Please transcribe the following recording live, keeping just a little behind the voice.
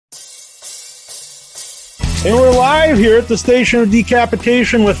And we're live here at the Station of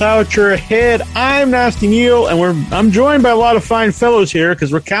Decapitation Without Your Head. I'm Nasty Neil, and I'm joined by a lot of fine fellows here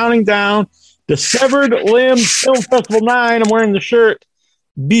because we're counting down the Severed Limbs Film Festival 9. I'm wearing the shirt,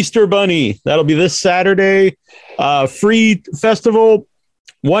 Beaster Bunny. That'll be this Saturday. Free festival,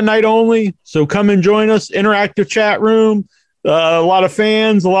 one night only. So come and join us. Interactive chat room. A lot of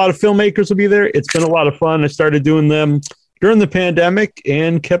fans, a lot of filmmakers will be there. It's been a lot of fun. I started doing them during the pandemic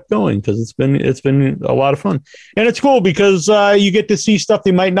and kept going because it's been a lot of fun. And it's cool because you get to see stuff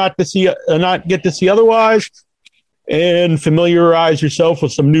they might not get to see otherwise, and familiarize yourself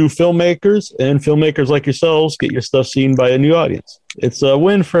with some new filmmakers, and filmmakers like yourselves get your stuff seen by a new audience. It's a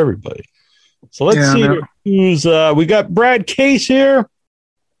win for everybody. So let's see who's we got Brad Case here.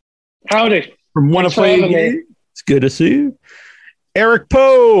 Howdy. From Wanna Play Game. It's good to see you. Eric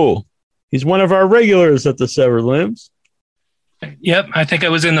Poe. He's one of our regulars at the Severed Limbs. Yep, I think I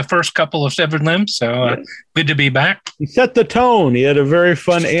was in the first couple of Severed Limbs, so good to be back. He set the tone. He had a very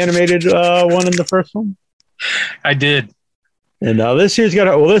fun animated one in the first one. I did. And this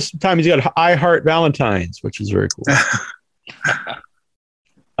time he's got I Heart Valentines, which is very cool.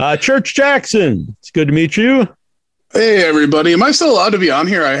 Church Jackson, it's good to meet you. Hey, everybody. Am I still allowed to be on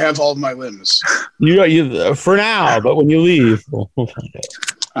here? I have all of my limbs. You for now, but when you leave, we'll find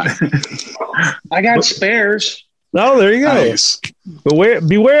out. I got spares. Oh, there you go. Nice.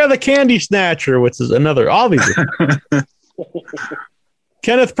 Beware the candy snatcher, which is another obvious.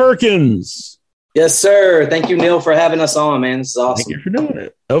 Kenneth Perkins. Yes, sir. Thank you, Neil, for having us on, man. This is awesome. Thank you for doing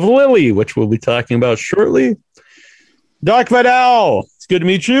it. Of Lily, which we'll be talking about shortly. Doc Vidal. It's good to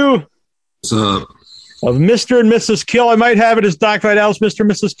meet you. What's up? Of Mr. and Mrs. Kill. I might have it as Doc Vidal's Mr.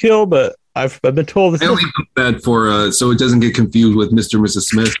 and Mrs. Kill, but I've been told this. I only put that for so it doesn't get confused with Mr. and Mrs.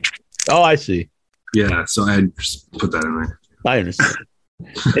 Smith. Oh, I see. Yeah, so I just put that in there. I understand.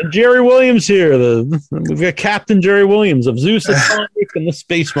 And Jerry Williams here. We've got Captain Jerry Williams of Zeus Atomic and the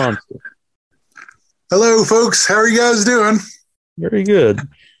Space Monster. Hello, folks. How are you guys doing? Very good.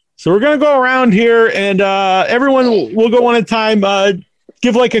 So we're going to go around here, and everyone will go one at a time.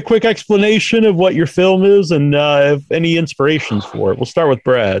 Give like a quick explanation of what your film is and if any inspirations for it. We'll start with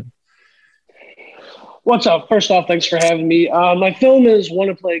Brad. What's up? First off, thanks for having me. My film is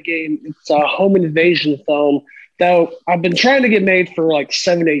Wanna Play a Game. It's a home invasion film that I've been trying to get made for like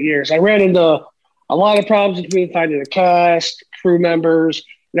 7-8 years. I ran into a lot of problems between finding a cast, crew members,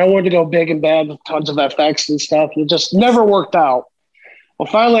 and I wanted to go big and bad with tons of FX and stuff. And it just never worked out. Well,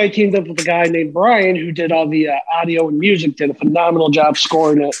 finally, I teamed up with a guy named Brian who did all the audio and music, did a phenomenal job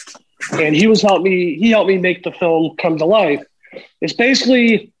scoring it. And he helped me make the film come to life. It's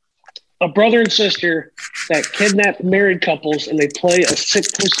basically a brother and sister that kidnap married couples, and they play a sick,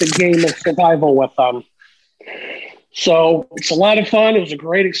 twisted game of survival with them. So it's a lot of fun. It was a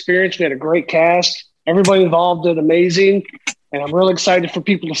great experience. We had a great cast. Everybody involved did amazing, and I'm really excited for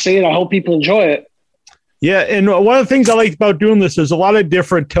people to see it. I hope people enjoy it. Yeah, and one of the things I like about doing this is a lot of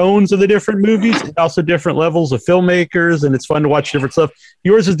different tones of the different movies, and also different levels of filmmakers, and it's fun to watch different stuff.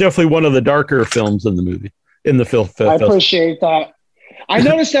 Yours is definitely one of the darker films in the movie, in the film. I appreciate that. I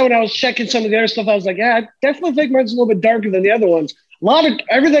noticed that when I was checking some of the other stuff, I was like, yeah, I definitely think mine's a little bit darker than the other ones.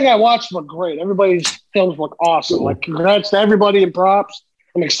 Everything I watched looked great. Everybody's films look awesome. Cool. Like, congrats to everybody and props.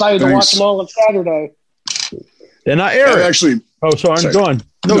 I'm excited to watch them all on Saturday. And Eric. Sorry. Go on.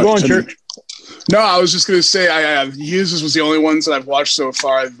 Go on, Church. No, I was just going to say, his was the only ones that I've watched so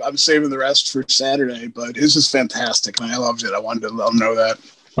far. I'm saving the rest for Saturday, but his is fantastic, and I loved it. I wanted to let them know that.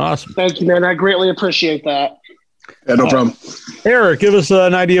 Awesome. Thank you, man. I greatly appreciate that. Yeah, no problem. Eric, give us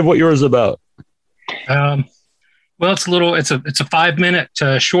an idea of what yours is about. Well, it's a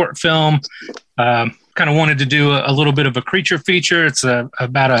 5-minute short film. Kind of wanted to do a little bit of a creature feature. It's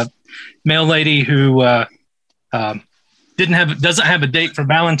about a male lady who doesn't have a date for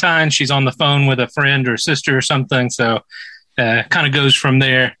Valentine's. She's on the phone with a friend or sister or something. So kind of goes from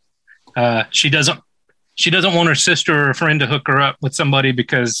there. She doesn't want her sister or a friend to hook her up with somebody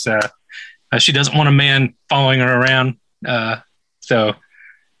because she doesn't want a man following her around. So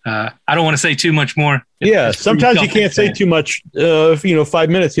I don't want to say too much more. Yeah, sometimes you can't say too much. 5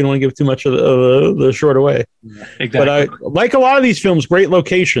 minutes, you don't want to give too much of the short away. Yeah, exactly. But I like a lot of these films, great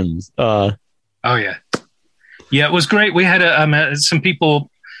locations. Oh, yeah. Yeah, it was great. We had some people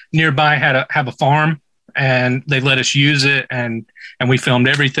nearby have a farm, and they let us use it, and we filmed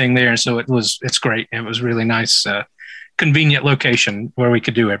everything there. So it's great. It was really nice, convenient location where we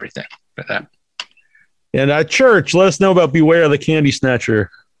could do everything with that. And Church, let us know about Beware the Candy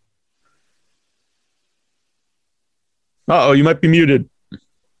Snatcher. You might be muted.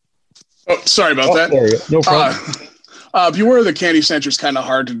 Oh, sorry about that. No problem. Beware of the Candy Snatcher is kind of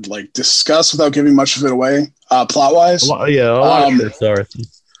hard to like discuss without giving much of it away, plot wise. A lot of it are.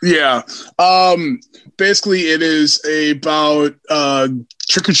 Yeah. Basically, it is about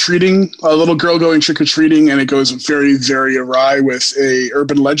trick or treating. A little girl going trick or treating, and it goes very, very awry with a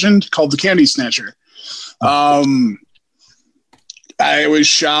urban legend called the Candy Snatcher. I was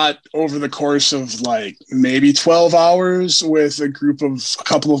shot over the course of like maybe 12 hours with a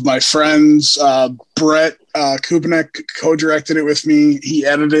couple of my friends. Brett Kubanek co-directed it with me. He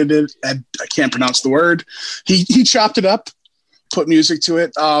edited it. I can't pronounce the word. He chopped it up, put music to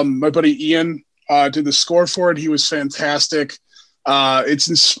it. My buddy Ian did the score for it. He was fantastic. It's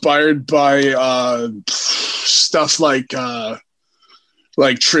inspired by stuff like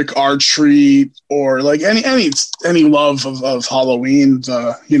Trick or Treat, or like any love of Halloween,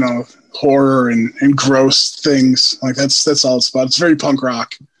 horror and gross things. Like that's all it's about. It's very punk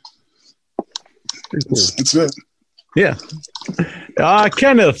rock. It's it. Yeah.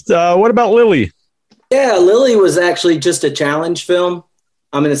 Kenneth, what about Lily? Yeah, Lily was actually just a challenge film.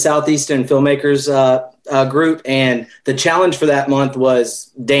 I'm in the Southeastern Filmmakers group, and the challenge for that month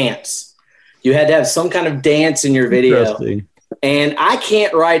was dance. You had to have some kind of dance in your video. And I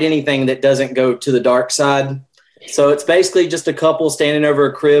can't write anything that doesn't go to the dark side. So it's basically just a couple standing over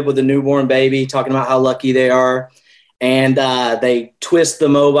a crib with a newborn baby talking about how lucky they are. And they twist the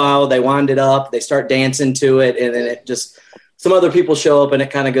mobile, they wind it up, they start dancing to it, and then it just – some other people show up and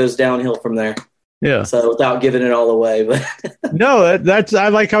it kind of goes downhill from there. Yeah. So without giving it all away, but no, that's I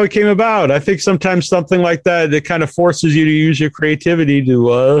like how it came about. I think sometimes something like that, it kind of forces you to use your creativity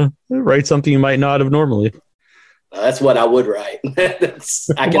to write something you might not have normally. That's what I would write.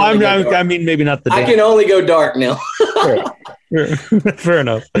 I mean, maybe not the. I can only go dark now. Fair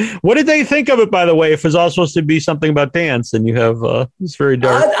enough. What did they think of it, by the way? If it's all supposed to be something about dance, and you have it's very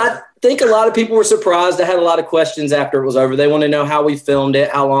dark. I think a lot of people were surprised. I had a lot of questions after it was over. They want to know how we filmed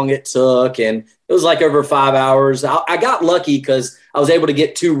it, how long it took, and it was like over 5 hours. I got lucky because I was able to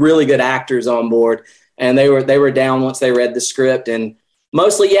get 2 really good actors on board, and they were down once they read the script. And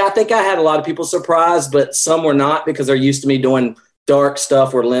mostly, I think I had a lot of people surprised, but some were not because they're used to me doing dark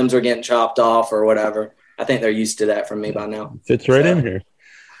stuff where limbs are getting chopped off or whatever. I think they're used to that from me by now. Fits right in here.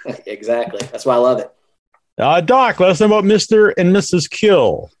 Exactly. That's why I love it. Doc, let us know about Mr. and Mrs.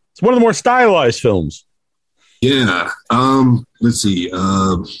 Kill. It's one of the more stylized films. Yeah. Let's see.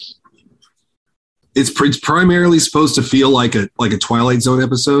 It's primarily supposed to feel like a Twilight Zone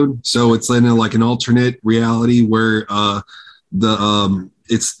episode. So it's in like an alternate reality where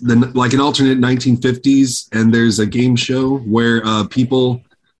it's like an alternate 1950s, and there's a game show where people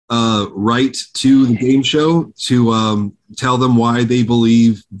write to the game show to tell them why they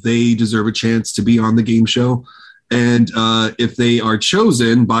believe they deserve a chance to be on the game show. And if they are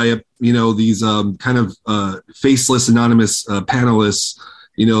chosen by these kind of faceless anonymous panelists,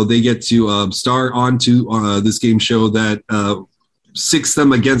 they get to star onto this game show that six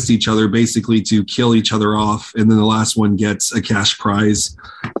them against each other, basically to kill each other off, and then the last one gets a cash prize.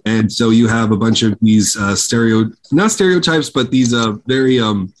 And so you have a bunch of these not stereotypes, but these very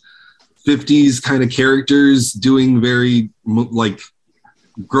 50s kind of characters doing very like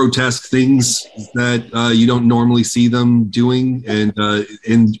grotesque things that you don't normally see them doing,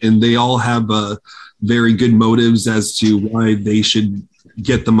 and they all have very good motives as to why they should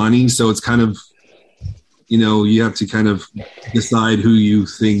get the money. So it's kind of, you have to kind of decide who you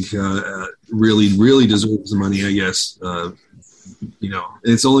think really deserves the money, I guess.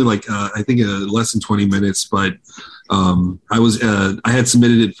 It's only like I think less than 20 minutes, but I had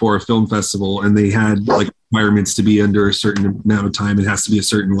submitted it for a film festival, and they had like requirements to be under a certain amount of time. It has to be a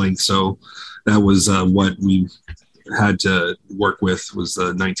certain length, so that was what we had to work with, was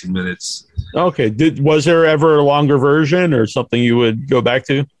 19 minutes. Okay. Was there ever a longer version or something you would go back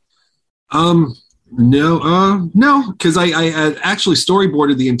to? No, because I had actually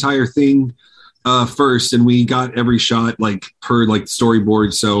storyboarded the entire thing first, and we got every shot like per like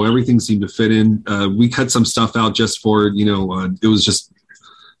storyboard, so everything seemed to fit in. We cut some stuff out just for it was just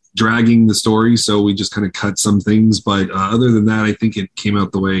dragging the story, so we just kind of cut some things, but other than that, I think it came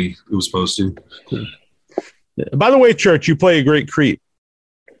out the way it was supposed to. Cool. By the way, Church, you play a great creep.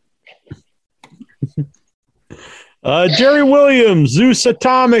 Jerry Williams, Zeus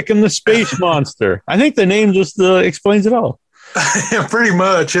Atomic, and the Space Monster. I think the name just explains it all. Yeah, pretty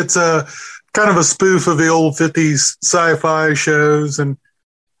much. It's a kind of a spoof of the old 50s sci-fi shows. And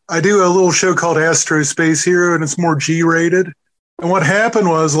I do a little show called Astro Space Hero, and it's more G-rated. And what happened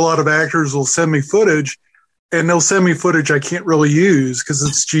was a lot of actors will send me footage, and they'll send me footage I can't really use because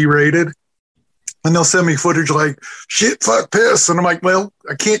it's G-rated. And they'll send me footage like, shit, fuck, piss. And I'm like, well,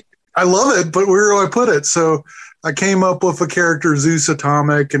 I can't. I love it, but where do I put it? So I came up with a character, Zeus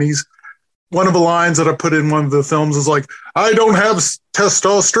Atomic, and he's one of the lines that I put in one of the films is like, I don't have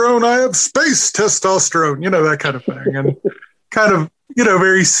testosterone, I have space testosterone, that kind of thing. And kind of,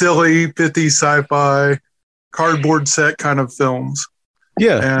 very silly, 50s sci-fi, cardboard set kind of films.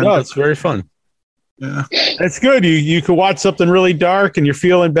 Yeah, and, no, it's very fun. Yeah, it's good. You could watch something really dark and you're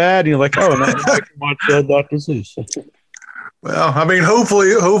feeling bad, and you're like, oh, no, I can watch Dr. Zeus. Well, I mean, hopefully,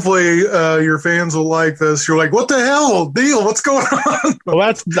 your fans will like this. You're like, what the hell, Neil? What's going on?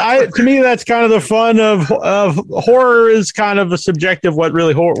 Well, to me, that's kind of the fun of horror. Is kind of a subjective.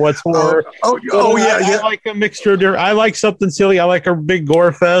 What's horror? Yeah. I like a mixture. I like something silly. I like a big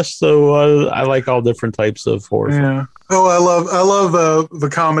gore fest. So I like all different types of horror. Yeah. Oh, I love the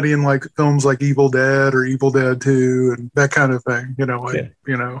comedy in like films like Evil Dead or Evil Dead 2 and that kind of thing.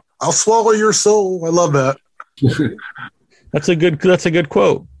 I'll swallow your soul. I love that. That's a good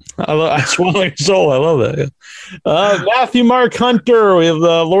quote. I swallow your soul. I love that. Yeah. Matthew Mark Hunter with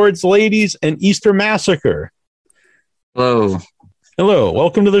Lord's Ladies and Easter Massacre. Hello.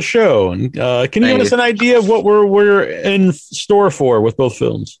 Welcome to the show. And can you give us an idea of what we're in store for with both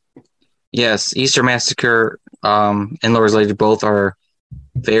films? Yes, Easter Massacre and Lord's Ladies both are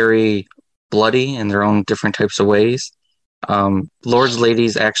very bloody in their own different types of ways. Lord's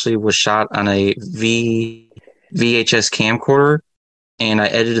Ladies actually was shot on a VHS camcorder, and I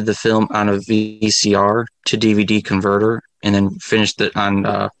edited the film on a VCR to DVD converter and then finished it on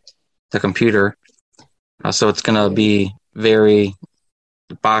the computer. So it's going to be very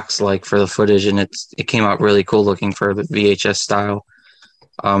box-like for the footage, and it came out really cool looking for the VHS style.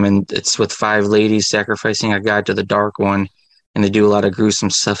 And it's with 5 ladies sacrificing a guy to the Dark One, and they do a lot of gruesome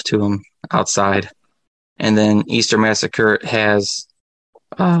stuff to him outside. And then Easter Massacre has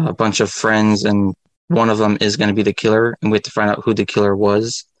a bunch of friends, and one of them is going to be the killer, and we have to find out who the killer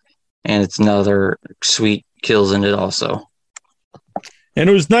was. And it's another sweet kills in it also. And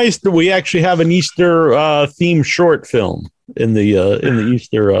it was nice that we actually have an Easter themed short film in the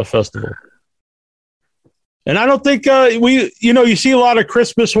Easter festival. And I don't think you see a lot of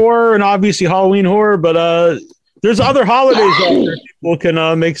Christmas horror and obviously Halloween horror, but there's other holidays out there people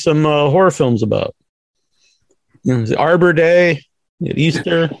can make some horror films about. Arbor Day,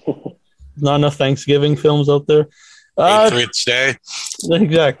 Easter. Not enough Thanksgiving films out there. Patriots Day.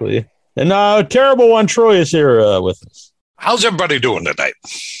 Exactly. And Terrible One Troy is here with us. How's everybody doing tonight?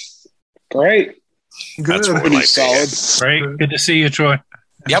 Great. That's what we like. Solid. Great. Good to see you, Troy.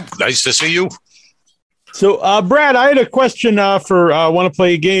 Yep. Nice to see you. So, Brad, I had a question for Want to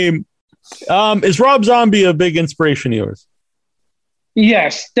Play a Game. Is Rob Zombie a big inspiration of yours?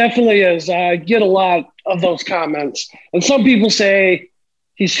 Yes, definitely is. I get a lot of those comments. And some people say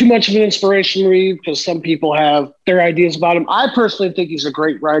he's too much of an inspiration to me because some people have their ideas about him. I personally think he's a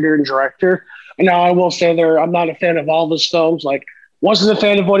great writer and director. And now I will say I'm not a fan of all of his films. Like, wasn't a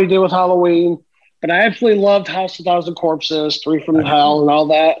fan of what he did with Halloween, but I absolutely loved House of 1,000 Corpses, 3 from Hell, and all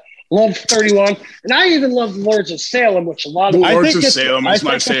that. Loved 31, and I even loved Lords of Salem, which a lot of Lords of Salem is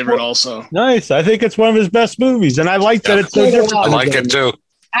my favorite also. Nice. I think it's one of his best movies, and I like that it's so different. I like it too.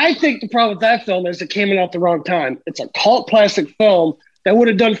 I think the problem with that film is it came out at the wrong time. It's a cult classic film that would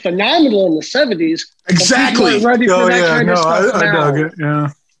have done phenomenal in the 70s. Exactly. Ready for that kind of stuff I now. dug it. Yeah.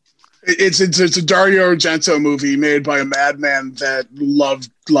 It's a Dario Argento movie made by a madman that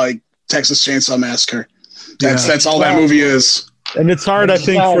loved like Texas Chainsaw Massacre. That's all that movie is. And it's hard, I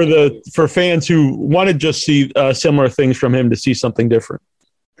think, for fans who want to just see similar things from him to see something different.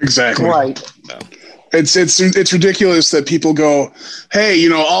 Exactly. Right. It's ridiculous that people go, hey,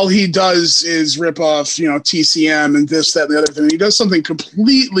 all he does is rip off, TCM and this, that, and the other thing. He does something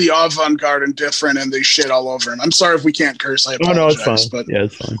completely avant-garde and different, and they shit all over him. I'm sorry if we can't curse. I apologize. No, it's fine. But, yeah,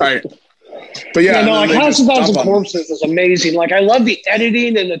 it's fine. All right. But yeah, like House of 1,000 Corpses is amazing. Like, I love the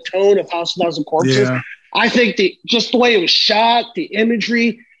editing and the tone of House of 1,000 Corpses. Yeah. I think just the way it was shot, the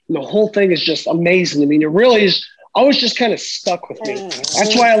imagery, and the whole thing is just amazing. I mean, it really is always just kind of stuck with me.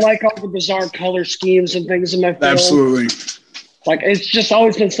 That's why I like all the bizarre color schemes and things in my film. Absolutely. Like, it's just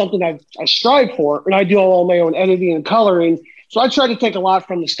always been something I strive for, and I do all my own editing and coloring. So I try to take a lot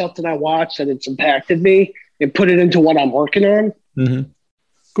from the stuff that I watch that it's impacted me and put it into what I'm working on. Mm-hmm.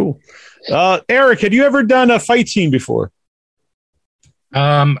 Cool. Eric, had you ever done a fight scene before?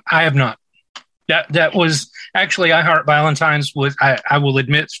 I have not. That was actually I Heart Valentine's was I will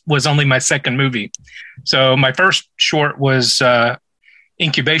admit was only my second movie. So my first short was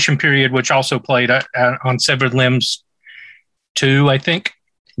Incubation Period, which also played on Severed Limbs 2, I think.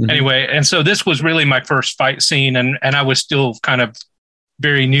 Mm-hmm. Anyway, and so this was really my first fight scene, and I was still kind of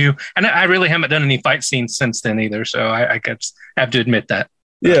very new, and I really haven't done any fight scenes since then either. So I guess I have to admit that.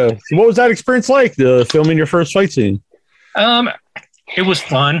 Yeah. So what was that experience like? The filming your first fight scene? It was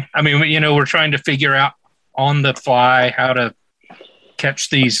fun. I mean, we're trying to figure out on the fly how to catch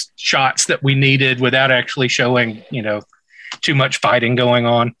these shots that we needed without actually showing, too much fighting going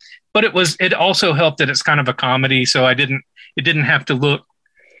on. But it also helped that it's kind of a comedy, so it didn't have to look,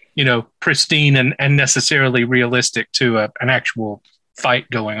 pristine and necessarily realistic to an actual fight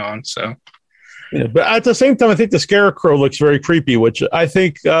going on. So. Yeah, but at the same time, I think the Scarecrow looks very creepy, which I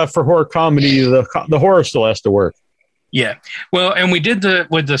think for horror comedy, the horror still has to work. Yeah, well, and we did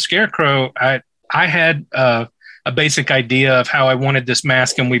with the Scarecrow. I had a basic idea of how I wanted this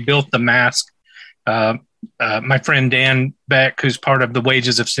mask, and we built the mask. My friend Dan Beck, who's part of the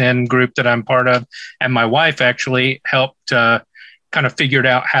Wages of Sin group that I'm part of, and my wife actually helped kind of figured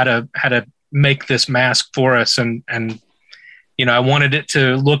out how to make this mask for us, and I wanted it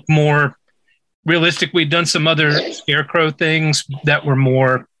to look more realistic. We'd done some other Scarecrow things that were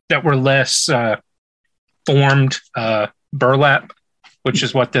less formed burlap, which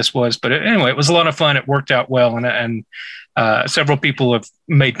is what this was. But anyway, it was a lot of fun. It worked out well, and several people have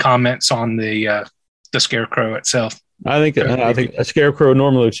made comments on the Scarecrow itself. I think a Scarecrow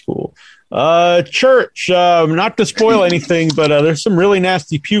normally looks cool. Church, not to spoil anything, but there's some really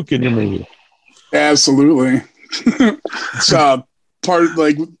nasty puke in your movie. Absolutely. So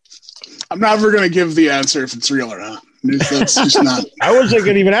I'm never going to give the answer if it's real or not. That's just not. I wasn't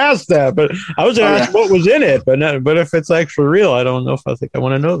going to even ask that, but I was going to ask what was in it. But if it's actually real, I don't know if I think I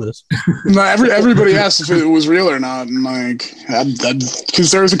want to know this. No, everybody asked if it was real or not, and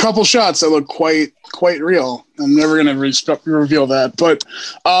because there was a couple shots that look quite real. I'm never going to reveal that. But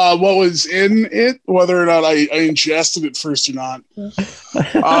what was in it, whether or not I ingested it first or not,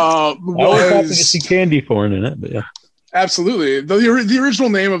 I was happy to see candy corn in it, but yeah. Absolutely. The original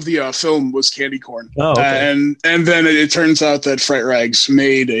name of the film was Candy Corn. Oh, okay. And then it turns out that Fright Rags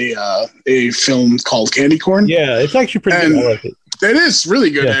made a film called Candy Corn. Yeah, it's actually pretty good. I like it. It is really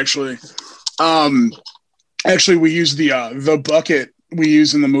good, actually. Actually, we used the bucket we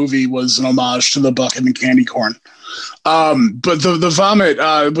use in the movie was an homage to the bucket in Candy Corn. But the vomit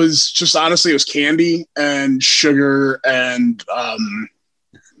was just, honestly, it was candy and sugar and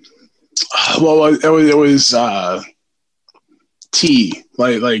it was tea,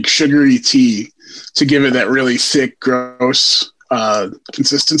 like sugary tea, to give it that really thick, gross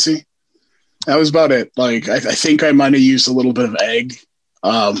consistency. That was about it. Like I think I might have used a little bit of egg,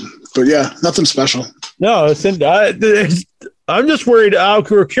 but yeah, nothing special. No, I'm just worried.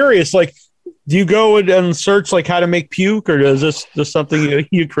 We're curious. Like, do you go and search like how to make puke, or is this just something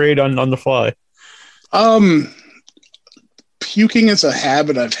you create on the fly? Puking is a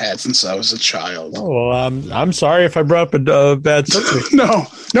habit I've had since I was a child. Oh, well, I'm sorry if I brought up a bad subject. No,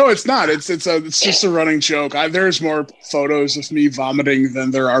 it's not. It's just a running joke. There's more photos of me vomiting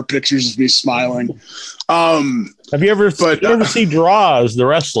than there are pictures of me smiling. Have you ever see Draws, the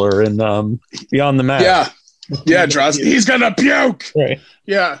wrestler, in Beyond the Mat? Yeah, Draws. He's gonna puke. Right.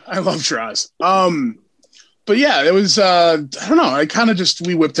 Yeah, I love Draws. But yeah, it was, I don't know. I kind of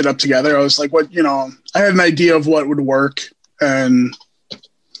we whipped it up together. I was like, I had an idea of what would work, and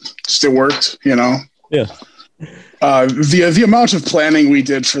just it worked, Yeah. The amount of planning we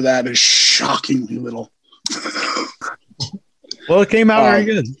did for that is shockingly little. Well, it came out very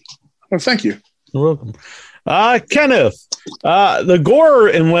good. Well, thank you. You're welcome. Kenneth, the gore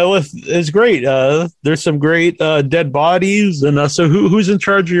in Lilith is great. There's some great dead bodies, and so who's in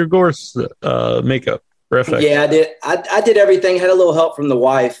charge of your gore makeup or effects? Yeah, I did. I did everything. Had a little help from the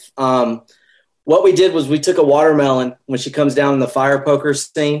wife. What we did was we took a watermelon when she comes down in the fire poker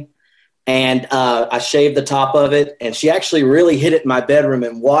scene, and I shaved the top of it, and she actually really hit it in my bedroom,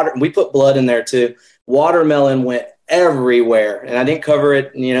 and we put blood in there too. Watermelon went everywhere, and I didn't cover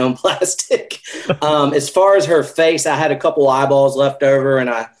it, in plastic. As far as her face, I had a couple eyeballs left over, and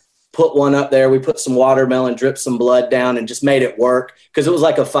I put one up there. We put some watermelon, dripped some blood down, and just made it work because it was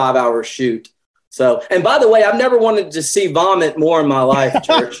like a 5-hour shoot. So, and by the way, I've never wanted to see vomit more in my life,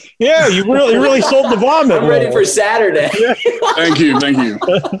 Church. Yeah, you really sold the vomit. I'm ready for Saturday. Yeah. Thank you.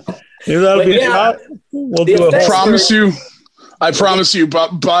 That'll be we'll do it. I promise you,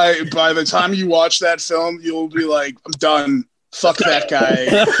 but by the time you watch that film, you'll be like, I'm done. Fuck that guy.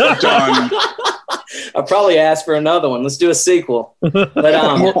 I'm done. I'll probably ask for another one. Let's do a sequel. But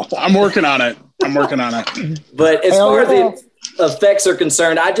I'm working on it. But as far as the effects are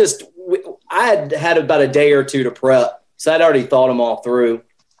concerned, I had about a day or two to prep, so I'd already thought them all through.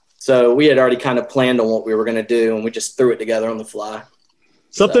 So we had already kind of planned on what we were going to do, and we just threw it together on the fly.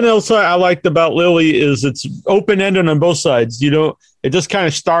 Something else I liked about Lily is it's open-ended on both sides. It just kind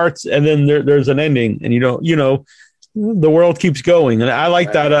of starts, and then there's an ending, and the world keeps going. And I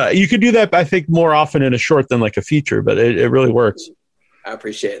like that. You could do that, I think, more often in a short than like a feature, but it really works. I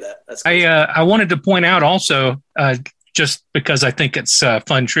appreciate that. That's cool. I wanted to point out also, just because I think it's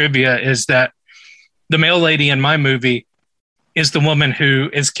fun trivia, is that the male lady in my movie is the woman who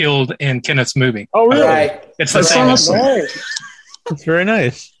is killed in Kenneth's movie. Oh, really? Right. It's the same. That's very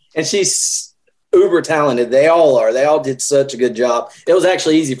nice. And she's uber talented. They all are. They all did such a good job. It was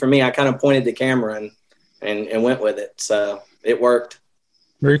actually easy for me. I kind of pointed the camera and went with it. So it worked.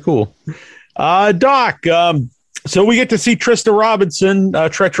 Very cool. Doc, so we get to see Trista Robinson,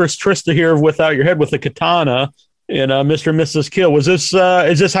 treacherous Trista here without your head with a katana in Mr. and Mrs. Kill. Was this,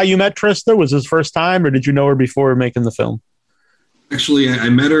 is this how you met Trista? Was this first time, or did you know her before making the film? Actually, I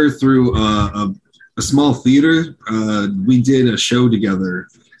met her through a small theater. We did a show together,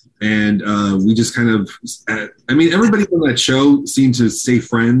 and we just kind of, everybody on that show seemed to stay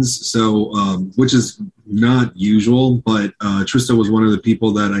friends, so which is not usual, but Trista was one of the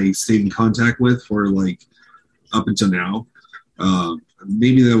people that I stayed in contact with for like up until now.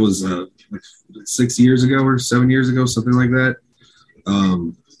 Maybe that was like 6 years ago or 7 years ago, something like that.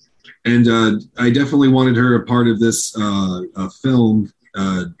 And I definitely wanted her a part of this film,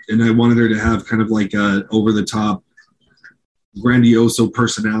 and I wanted her to have kind of like a over-the-top, grandioso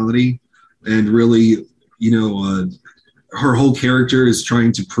personality, and really, her whole character is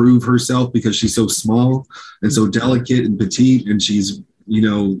trying to prove herself because she's so small and so delicate and petite, and she's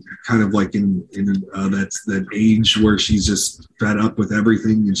kind of like in that age where she's just fed up with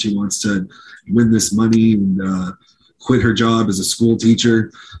everything and she wants to win this money and quit her job as a school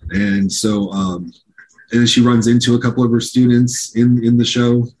teacher. And so and then she runs into a couple of her students in the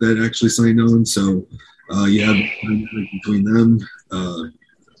show that actually signed on. So you have between them.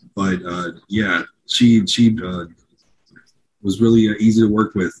 She was really easy to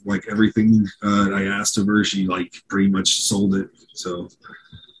work with. Like everything I asked of her, she like pretty much sold it. So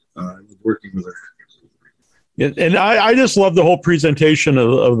I was working with her. Yeah, and I just love the whole presentation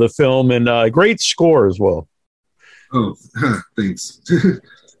of the film, and great score as well. Oh, thanks.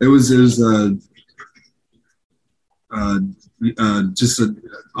 It was just an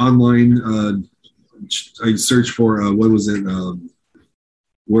online. I searched for what was it?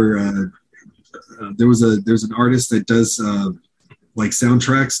 Where there's an artist that does like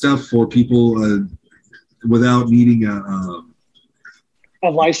soundtrack stuff for people without needing a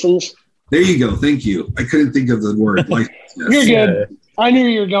license. There you go. Thank you. I couldn't think of the word. License. Yes. You're good. I knew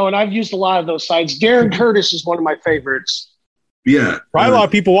you were going. I've used a lot of those sites. Darren Curtis is one of my favorites. Yeah. Probably a lot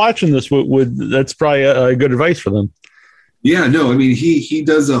of people watching this would that's probably a good advice for them. Yeah, no, I mean, he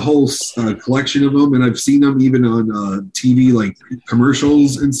does a whole collection of them, and I've seen them even on TV, like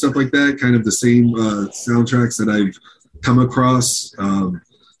commercials and stuff like that, kind of the same soundtracks that I've come across.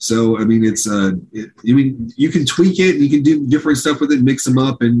 So, I mean, you can tweak it, and you can do different stuff with it, mix them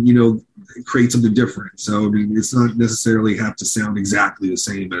up, and, create something different. So, I mean, it's not necessarily have to sound exactly the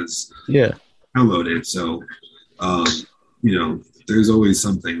same as downloaded. So, there's always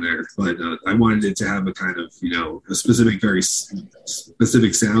something there, but I wanted it to have a kind of, a specific, very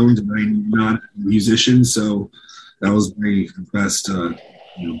specific sound, and I'm not a musician, so that was my best, bet,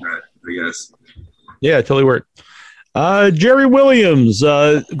 I guess. Yeah, it totally worked. Jerry Williams,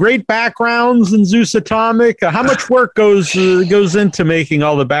 great backgrounds in Zeus Atomic. How much work goes into making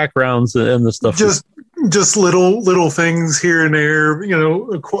all the backgrounds and the stuff? Just little things here and there.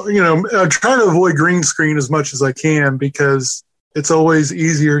 I try to avoid green screen as much as I can because it's always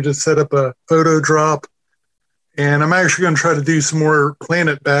easier to set up a photo drop. And I'm actually going to try to do some more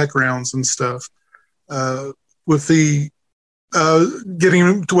planet backgrounds and stuff. With the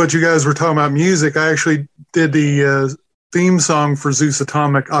getting to what you guys were talking about music, I actually did the theme song for Zeus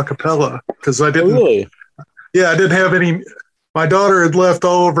Atomic a cappella because I didn't. Really? Yeah, I didn't have any. My daughter had left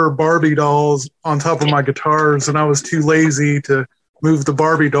all of her Barbie dolls on top of my guitars, and I was too lazy to move the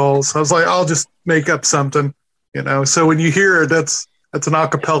Barbie dolls. I was like, I'll just make up something. So when you hear it, that's an a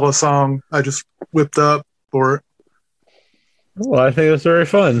cappella song I just whipped up for it. Well, I think that's very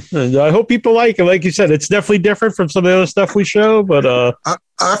fun. And I hope people like it. Like you said, it's definitely different from some of the other stuff we show, but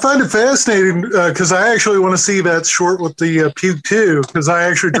I find it fascinating because I actually want to see that short with the puke too, because I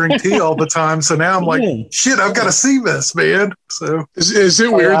actually drink tea all the time. So now I'm like, shit, I've got to see this, man. So is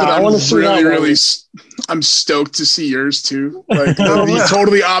it weird that I'm stoked to see yours too? Like the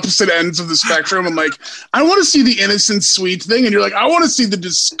totally opposite ends of the spectrum. I'm like, I want to see the innocent, sweet thing, and you're like, I want to see the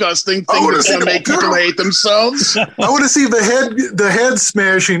disgusting thing that's gonna make people hate themselves. I want to see the head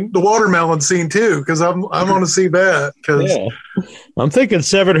smashing, the watermelon scene too, because I want to see that because I'm thinking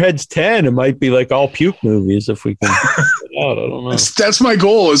Severed Heads 10. It might be like all puke movies if we can. I don't know. That's my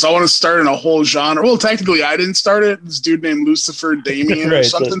goal. Is I want to start in a whole genre. Well, technically, I didn't start it. This dude named Lucifer Damien or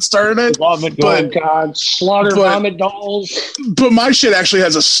something started it. But God, Slaughter Vomit Dolls. But my shit actually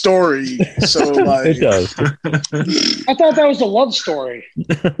has a story. So like, it does. I thought that was a love story. Who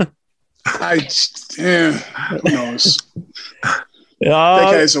knows? That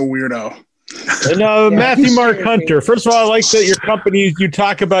guy's a weirdo. And Matthew Mark Hunter. First of all, I like that your company, you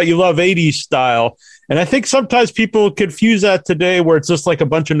talk about you love 80s style. And I think sometimes people confuse that today where it's just like a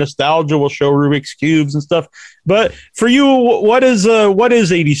bunch of nostalgia. We'll show Rubik's Cubes and stuff. But for you, what is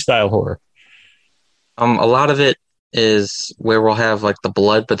 80s style horror? A lot of it is where we'll have like the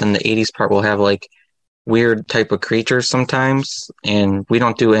blood, but then the 80s part will have like weird type of creatures sometimes. And we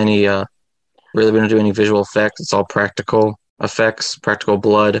don't do any, we don't do any visual effects. It's all practical effects, practical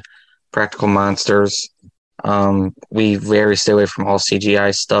blood, practical monsters. We very stay away from all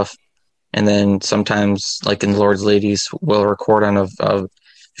CGI stuff. And then sometimes, like in Lord's Ladies, we'll record on a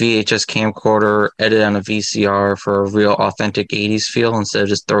VHS camcorder, edit on a VCR for a real authentic 80s feel instead of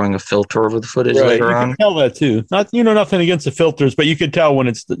just throwing a filter over the footage later on. You can tell that too. Not, nothing against the filters, but you can tell when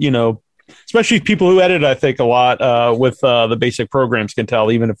it's, especially people who edit, I think a lot with the basic programs can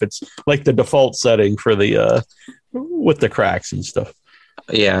tell, even if it's like the default setting for the, with the cracks and stuff.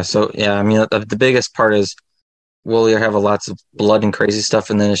 Yeah. So, yeah, I mean, the biggest part is we'll either have lots of blood and crazy stuff,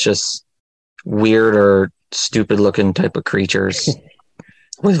 and then it's just weird or stupid looking type of creatures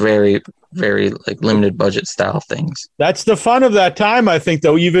with very, very like limited budget style things. That's the fun of that time, I think,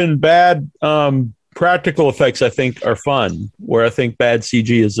 though. Even bad practical effects, I think, are fun, where I think bad CG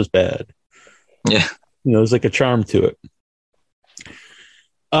is just bad. Yeah. There's like a charm to it.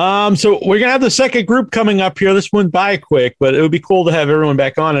 So we're going to have the second group coming up here. This went by quick, but it would be cool to have everyone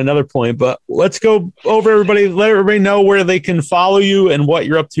back on at another point. But let's go over everybody. Let everybody know where they can follow you and what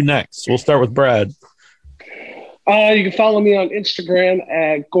you're up to next. We'll start with Brad. You can follow me on Instagram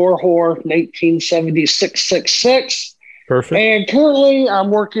at gorehor197666. Perfect. And currently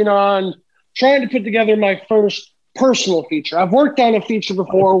I'm working on trying to put together my first personal feature. I've worked on a feature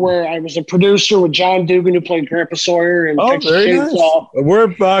before where I was a producer with John Dugan, who played Grandpa Sawyer in Texas Chainsaw. Nice. We're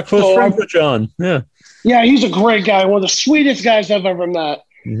close friends with John. Yeah. Yeah, he's a great guy. One of the sweetest guys I've ever met.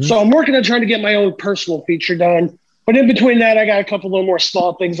 Mm-hmm. So I'm working on trying to get my own personal feature done. But in between that, I got a couple little more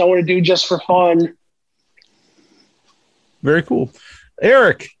small things I want to do just for fun. Very cool.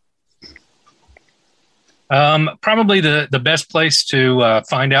 Eric. Probably the best place to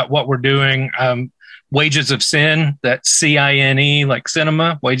find out what we're doing. Wages of Sin, that's CINE, like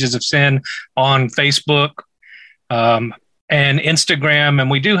cinema, Wages of Sin on Facebook and Instagram.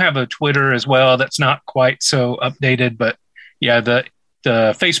 And we do have a Twitter as well. That's not quite so updated, but yeah, the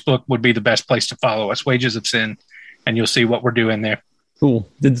Facebook would be the best place to follow us, Wages of Sin, and you'll see what we're doing there. Cool.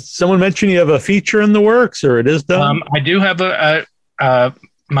 Did someone mention you have a feature in the works, or it is done? I do have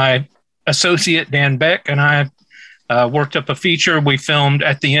my associate, Dan Beck, and I worked up a feature we filmed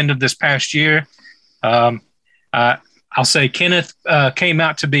at the end of this past year. I'll say Kenneth came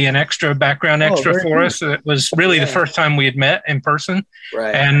out to be an background extra for us. It was really the first time we had met in person,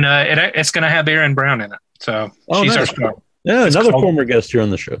 right? And it's going to have Erin Brown in it, so she's our star. Yeah, another former guest here on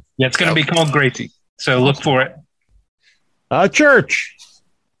the show. Yeah, it's going to be called Gracie, so look for it. Church.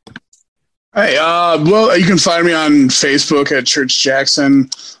 Hey, well, you can find me on Facebook at Church Jackson.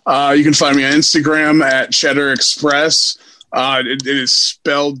 You can find me on Instagram at Cheddar Express. It is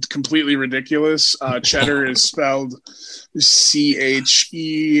spelled completely ridiculous. Cheddar is spelled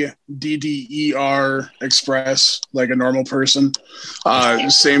CHEDDER Express, like a normal person.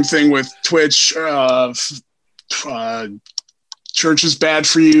 Same thing with Twitch. Church is Bad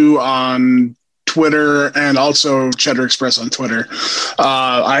for You on Twitter, and also Cheddar Express on Twitter.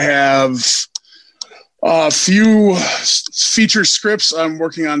 I have a few feature scripts I'm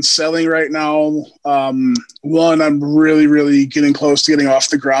working on selling right now. One I'm really, really getting close to getting off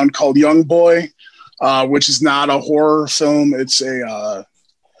the ground called Young Boy, which is not a horror film. It's a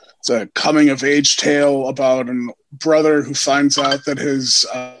coming of age tale about a brother who finds out that his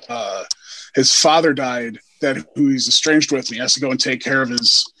father died, who he's estranged with, and he has to go and take care of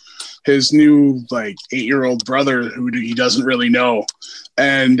his new 8-year-old brother who he doesn't really know.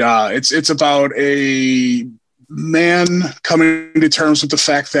 And it's about a man coming to terms with the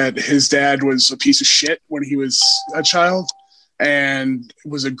fact that his dad was a piece of shit when he was a child and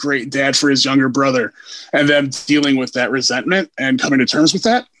was a great dad for his younger brother, and them dealing with that resentment and coming to terms with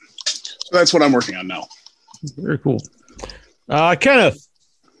that. So that's what I'm working on now. Very cool. Kenneth.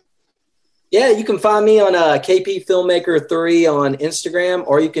 Yeah, you can find me on KP Filmmaker 3 on Instagram,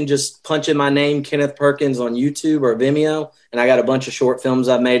 or you can just punch in my name, Kenneth Perkins, on YouTube or Vimeo. And I got a bunch of short films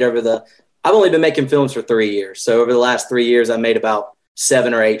I've made I've only been making films for 3 years. So over the last 3 years, I made about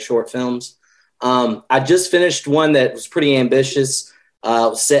 7 or 8 short films. I just finished one that was pretty ambitious. It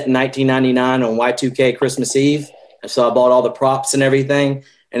was set in 1999 on Y2K Christmas Eve. And so I bought all the props and everything.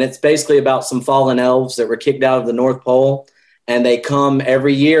 And it's basically about some fallen elves that were kicked out of the North Pole. And they come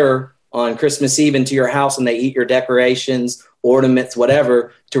every year on Christmas Eve into your house, and they eat your decorations, ornaments,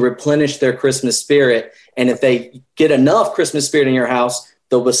 whatever, to replenish their Christmas spirit. And if they get enough Christmas spirit in your house,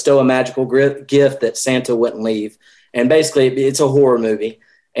 they'll bestow a magical gift that Santa wouldn't leave. And basically, it's a horror movie,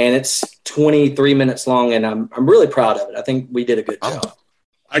 and it's 23 minutes long, and I'm really proud of it. I think we did a good job.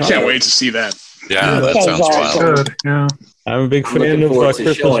 I can't wait to see that. Yeah, that sounds wild. Good. Yeah. I'm a big fan of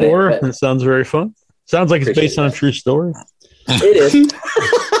Christmas showing it, horror. but- It sounds very fun. Sounds like it's based on a true story. It is.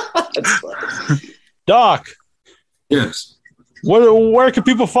 That's funny. Doc, Yes. where can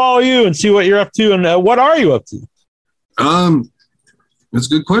people follow you and see what you're up to, and what are you up to? That's a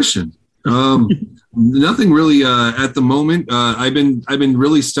good question. Nothing really at the moment. I've been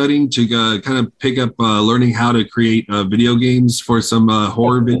really studying to kind of pick up learning how to create video games for some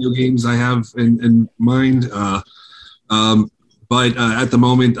horror video games I have in mind. But at the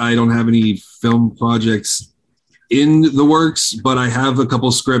moment, I don't have any film projects in the works, but I have a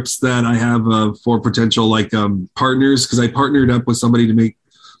couple scripts that I have for potential partners, because I partnered up with somebody to make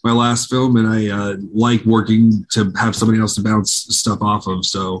my last film, and I like working to have somebody else to bounce stuff off of.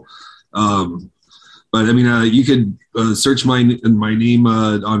 So, but I mean, you could search my name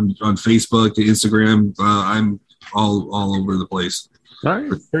on Facebook, Instagram. I'm all over the place. All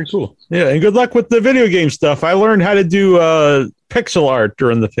right, very cool. Yeah, and good luck with the video game stuff. I learned how to do pixel art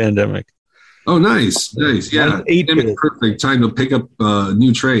during the pandemic. Oh, nice. Yeah, perfect time to pick up a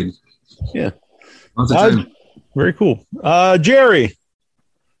new trade. Yeah, lots of time. Very cool. Jerry.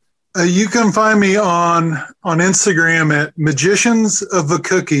 You can find me on Instagram at Magicians of the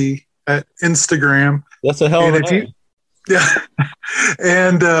Cookie at Instagram. That's a hell of a name. Yeah.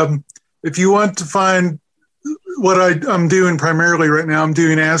 And if you want to find what I'm doing primarily right now, I'm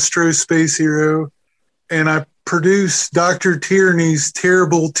doing Astro Space Hero, and I produce Dr. Tierney's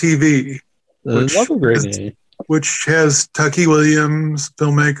Terrible TV, which has Tucky Williams,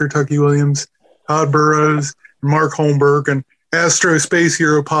 filmmaker Tucky Williams, Todd Burrows, Mark Holmberg, and Astro Space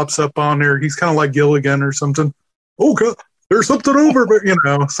Hero pops up on there. He's kind of like Gilligan or something. Oh, God, there's something over,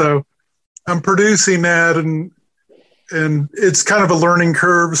 but so I'm producing that, and it's kind of a learning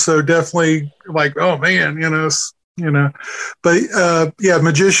curve. So definitely oh man, but yeah,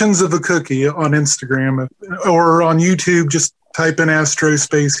 Magicians of the Cookie on Instagram or on YouTube, just type in Astro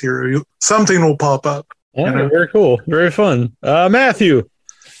Space Hero. Something will pop up. Yeah, very cool. Very fun. Matthew.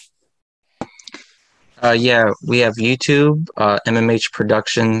 Yeah, we have YouTube, MMH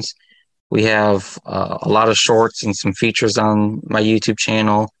Productions. We have a lot of shorts and some features on my YouTube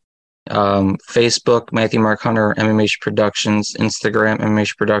channel. Facebook, Matthew Mark Hunter, MMH Productions. Instagram,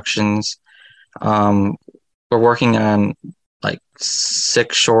 MMH Productions. We're working on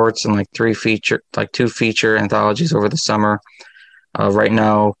 6 shorts and 2 feature anthologies over the summer. Right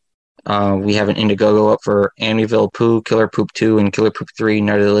now, we have an Indiegogo up for Amityville Poo, Killer Poop 2, and Killer Poop 3,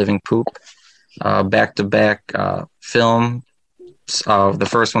 Night of the Living Poop. Back-to-back film. The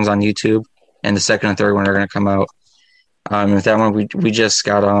first one's on YouTube, and the second and third one are going to come out. With that one, we just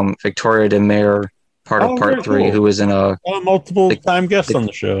got Victoria De Mayer, part of Part 3, who was in a multiple-time guest on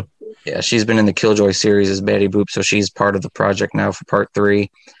the show. Yeah, she's been in the Killjoy series as Batty Boop, so she's part of the project now for Part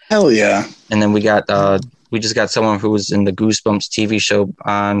 3. Hell yeah! And then we just got someone who was in the Goosebumps TV show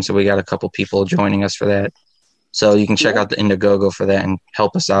on, so we got a couple people joining us for that. So you can check out the Indiegogo for that and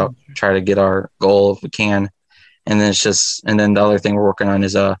help us out, try to get our goal if we can. And then the other thing we're working on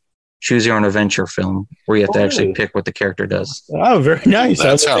is a choose your own adventure film where you have to actually pick what the character does. Oh, very nice.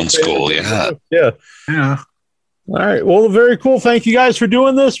 That sounds cool. Yeah. Yeah. All right. Well, very cool. Thank you guys for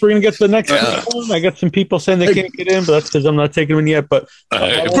doing this. We're going to get to the next one. I got some people saying they can't get in, but that's because I'm not taking them in yet. But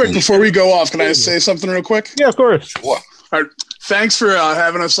quick, before we go off, can I say something real quick? Yeah, of course. What? All right. Thanks for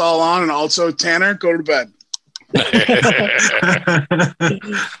having us all on. And also, Tanner, go to bed.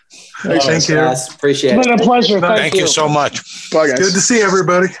 Thank you. Guys. Appreciate it. It's been a pleasure. Thank you so much. Bye, guys. Good to see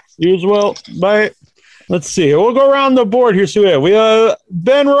everybody. You as well. Bye. Let's see. We'll go around the board here. So we have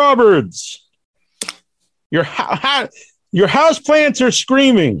Ben Roberts. Your house plants are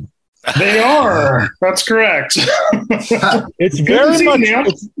screaming. They are. That's correct. It's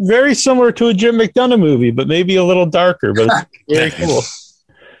very similar to a Jim McDonough movie, but maybe a little darker. But it's very cool.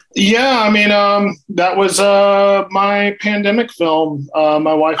 Yeah, I mean, that was my pandemic film.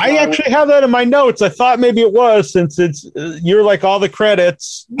 My wife. I actually have that in my notes. I thought maybe it was, since it's you're like all the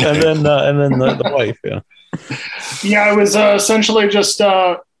credits, and then the wife. Yeah. Yeah, it was essentially just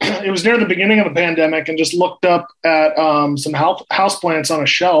it was near the beginning of the pandemic, and just looked up at some houseplants on a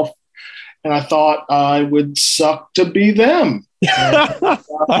shelf, and I thought I would suck to be them.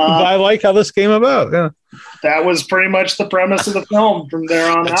 I like how this came about. Yeah. That was pretty much the premise of the film from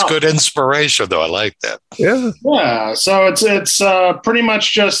there on It's out. good inspiration, though. I like that. Yeah. Yeah. So it's pretty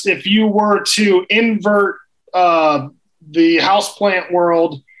much just, if you were to invert the houseplant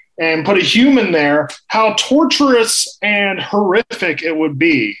world and put a human there, how torturous and horrific it would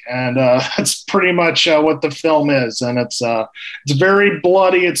be. And that's pretty much what the film is. And it's very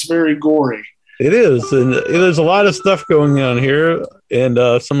bloody. It's very gory. It is, and there's a lot of stuff going on here. And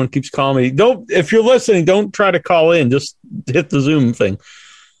someone keeps calling me. If you're listening, don't try to call in. Just hit the Zoom thing.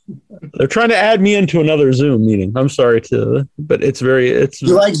 They're trying to add me into another Zoom meeting. I'm sorry but it's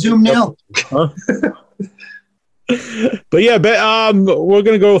You like Zoom now? Huh? But yeah, we're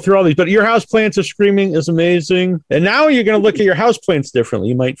going to go through all these. But your house plants are screaming is amazing, and now you're going to look at your house plants differently.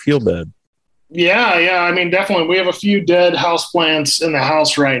 You might feel bad. Yeah. I mean, definitely. We have a few dead houseplants in the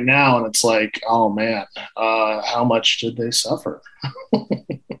house right now, and it's like, oh man, how much did they suffer?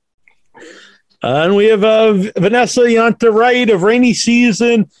 And we have Vanessa Yanta Wright of Rainy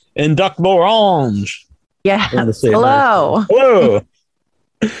Season and Duck Orange. Yeah. Hello. Hello.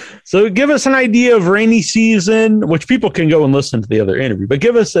 So give us an idea of Rainy Season, which people can go and listen to the other interview. But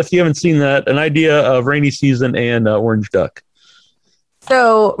give us, if you haven't seen that, an idea of Rainy Season and Orange Duck.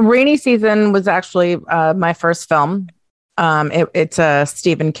 So Rainy Season was actually my first film. It's a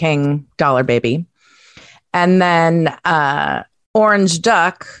Stephen King dollar baby. And then Orange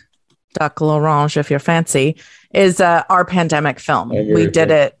Duck L'Orange, if you're fancy, is our pandemic film. We did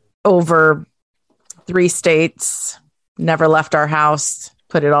it over 3 states, never left our house,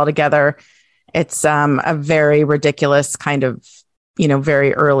 put it all together. It's a very ridiculous kind of,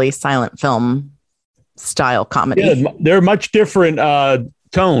 very early silent film style comedy. Yeah, they're much different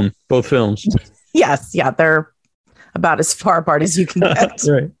tone, both films. Yes, yeah, they're about as far apart as you can get.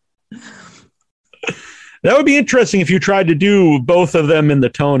 Right. That would be interesting if you tried to do both of them in the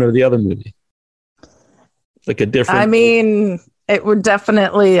tone of the other movie. Like a different. I mean, it would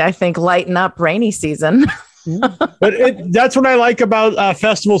definitely, I think, lighten up Rainy Season. But that's what I like about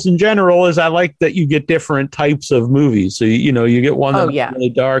festivals in general, is I like that you get different types of movies. So you get one that's really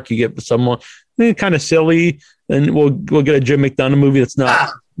dark, you get someone kind of silly, and we'll get a Jim McDonough movie that's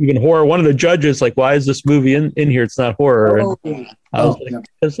not even horror. One of the judges like, why is this movie in here? It's not horror. And I was like,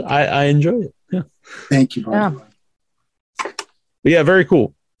 because I enjoy it. Yeah. Thank you, yeah. But yeah, very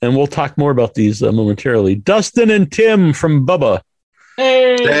cool. And we'll talk more about these momentarily. Dustin and Tim from Bubba.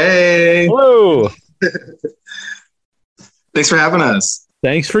 Hey. Hello. Thanks for having us.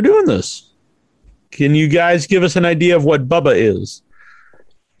 Thanks for doing this. Can you guys give us an idea of what Bubba is?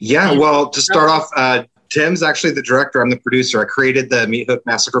 Yeah, well, to start off, Tim's actually the director. I'm the producer. I created the Meat Hook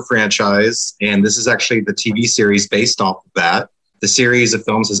Massacre franchise, and this is actually the TV series based off of that. The series of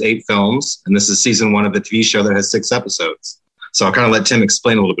films has 8 films, and this is season 1 of the TV show that has 6 episodes. So I'll kind of let Tim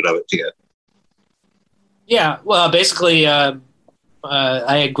explain a little bit of it to you. Yeah, well, basically, I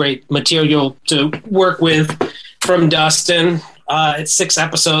had great material to work with from Dustin. It's 6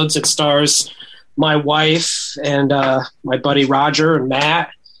 episodes. It stars my wife and my buddy Roger and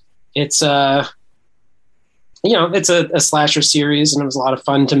Matt. It's it's a slasher series, and it was a lot of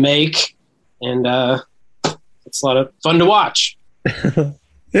fun to make, and it's a lot of fun to watch.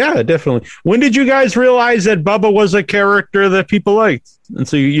 Yeah, definitely. When did you guys realize that Bubba was a character that people liked, and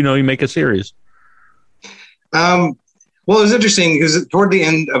so you make a series? Well, it was interesting. It was toward the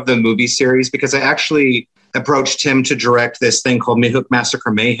end of the movie series, because I actually approached him to direct this thing called Meat Hook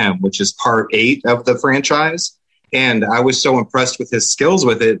Massacre Mayhem, which is part 8 of the franchise. And I was so impressed with his skills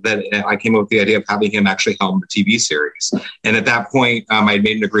with it that I came up with the idea of having him actually helm the TV series. And at that point, I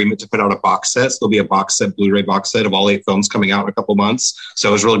made an agreement to put out a box set. So there'll be a box set, Blu-ray box set of all 8 films coming out in a couple months. So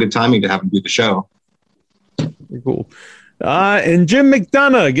it was really good timing to have him do the show. Very cool. And Jim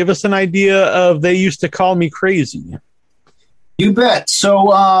McDonough, give us an idea of They Used to Call Me Crazy. You bet.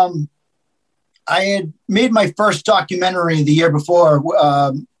 So I had made my first documentary the year before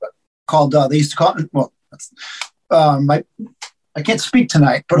called They Used to Call Me. Well, I can't speak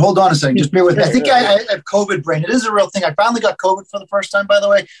tonight, but hold on a second. Just bear with me. I think I have COVID brain. It is a real thing. I finally got COVID for the first time, by the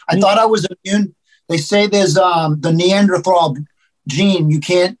way. I thought I was immune. They say there's the Neanderthal gene. You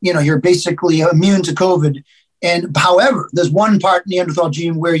can't, you're basically immune to COVID. And however, there's one part Neanderthal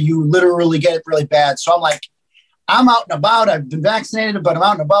gene where you literally get it really bad. So I'm like, I'm out and about. I've been vaccinated, but I'm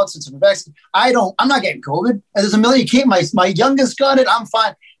out and about since I've been vaccinated. I'm not getting COVID. And there's a million kids. My youngest got it. I'm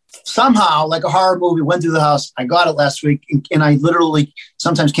fine. Somehow, like a horror movie, went through the house. I got it last week, and I literally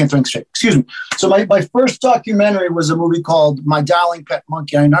sometimes can't think straight. Excuse me. So my first documentary was a movie called My Darling Pet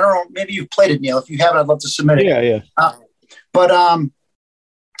Monkey. I don't know, maybe you've played it, Neil. If you haven't, I'd love to submit it. Yeah.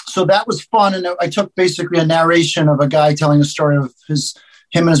 So that was fun, and I took basically a narration of a guy telling a story of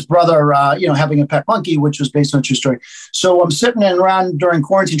him and his brother, having a pet monkey, which was based on a true story. So I'm sitting around during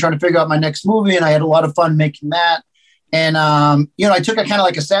quarantine trying to figure out my next movie, and I had a lot of fun making that. And, I took a kind of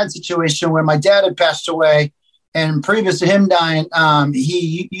like a sad situation where my dad had passed away, and previous to him dying,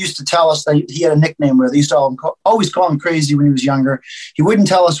 he used to tell us that he had a nickname where they used to always call him Crazy when he was younger. He wouldn't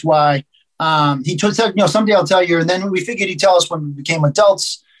tell us why. He said, someday I'll tell you. And then we figured he'd tell us when we became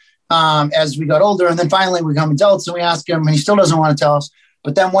adults, as we got older. And then finally we become adults, and we asked him, and he still doesn't want to tell us.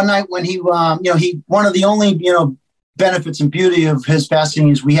 But then one night when he one of the only, benefits and beauty of his passing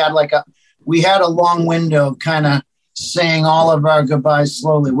is we had a long window kind of saying all of our goodbyes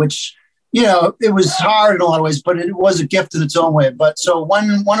slowly, which, it was hard in a lot of ways, but it was a gift in its own way. But so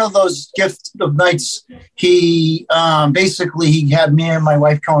one of those gift of nights, he he had me and my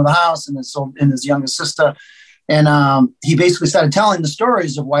wife come to the house and his youngest sister. And he basically started telling the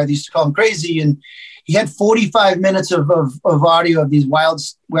stories of why they used to call him Crazy. And he had 45 minutes of audio of these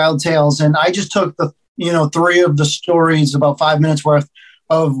wild tales. And I just took the, 3 of the stories, about 5 minutes worth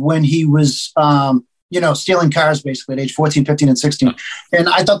of when he was, stealing cars basically at age 14, 15, and 16. And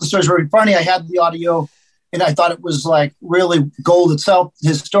I thought the stories were really funny. I had the audio and I thought it was like really gold itself,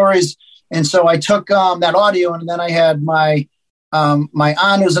 his stories. And so I took that audio, and then I had my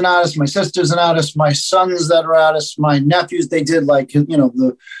aunt who's an artist, my sister's an artist, my sons that are artists, my nephews, they did my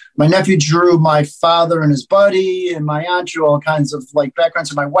nephew drew my father and his buddy, and my aunt drew all kinds of like backgrounds,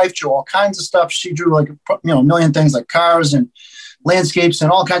 and my wife drew all kinds of stuff. She drew a million things like cars and landscapes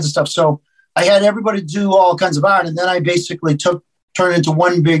and all kinds of stuff. So I had everybody do all kinds of art, and then I basically turned into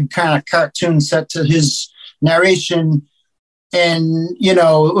one big kind of cartoon set to his narration. And,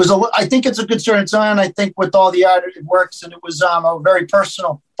 I think it's a good story. It's on, I think with all the art, it works. And it was a very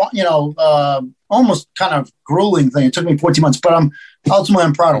personal, almost kind of grueling thing. It took me 14 months, but I'm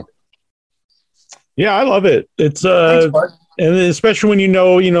proud of it. Yeah, I love it. It's, and especially when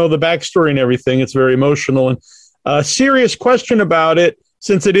the backstory and everything, it's very emotional. And a serious question about it,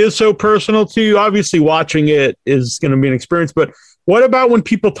 since it is so personal to you, obviously watching it is going to be an experience, but what about when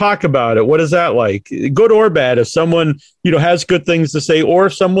people talk about it? What is that like? Good or bad? If someone, has good things to say, or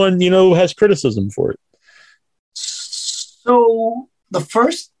if someone, has criticism for it? So the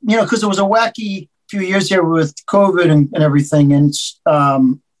first, because it was a wacky few years here with COVID and everything. And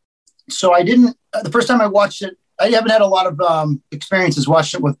so the first time I watched it, I haven't had a lot of experiences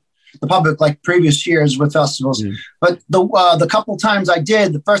watching it with the public like previous years with festivals. But the couple times I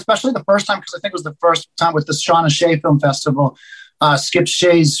did, especially the first time, because I think it was the first time with the Shauna Shea Film Festival, Skip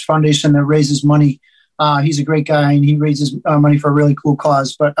Shea's foundation that raises money. He's a great guy, and he raises money for a really cool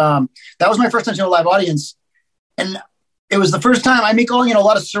cause. But that was my first time to a live audience. And it was the first time I make a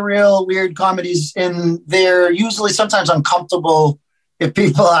lot of surreal, weird comedies, and they're usually sometimes uncomfortable if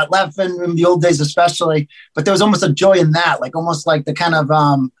people are laughing in the old days, especially. But there was almost a joy in that, like almost like the kind of,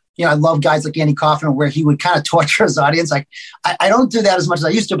 I love guys like Andy Kaufman, where he would kind of torture his audience. Like I don't do that as much as I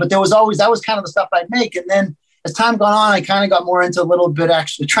used to, but that was kind of the stuff I'd make. And then as time gone on, I kind of got more into a little bit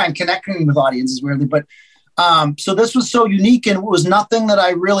actually trying connecting with audiences weirdly. But so this was so unique, and it was nothing that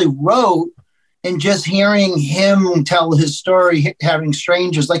I really wrote. And just hearing him tell his story, having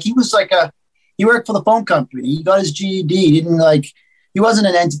strangers, like he worked for the phone company. He got his GED. He wasn't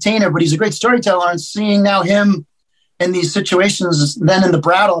an entertainer, but he's a great storyteller. And seeing now him in these situations, then in the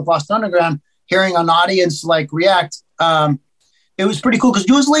Brattle of Boston Underground, hearing an audience react, it was pretty cool. Because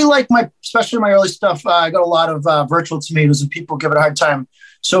usually, especially my early stuff, I got a lot of virtual tomatoes, and people give it a hard time.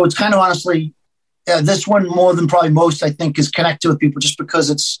 So it's kind of honestly, this one more than probably most, I think, is connected with people just because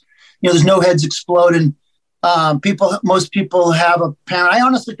it's, there's no heads exploding. Most people have a parent. I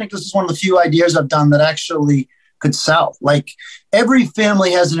honestly think this is one of the few ideas I've done that actually could sell. Like every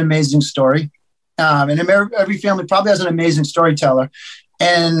family has an amazing story. And every family probably has an amazing storyteller.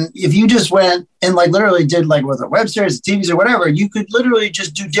 And if you just went and literally did whether web series, TVs or whatever, you could literally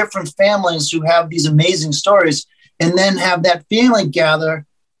just do different families who have these amazing stories and then have that family gather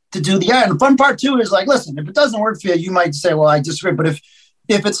to do the art. And the fun part too is listen, if it doesn't work for you, you might say, well, I disagree. But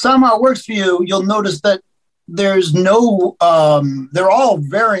if it somehow works for you, you'll notice that there's no, they're all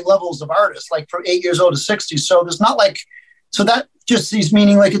varying levels of artists, from 8 years old to 60. So there's not so that just sees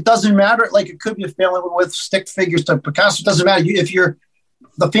meaning it doesn't matter. It could be a family with stick figures to Picasso. It doesn't matter. If you're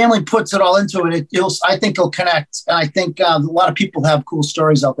the family puts it all into it, I think it'll connect. And I think a lot of people have cool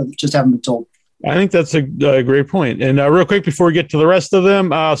stories out there that just haven't been told. I think that's a great point. And real quick, before we get to the rest of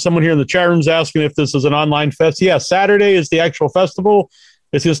them, someone here in the chat room is asking if this is an online fest. Yeah, Saturday is the actual festival.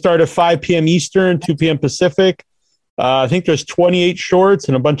 It's going to start at 5 p.m. Eastern, 2 p.m. Pacific. I think there's 28 shorts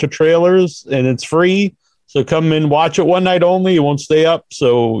and a bunch of trailers, and it's free. So come and watch it one night only. It won't stay up,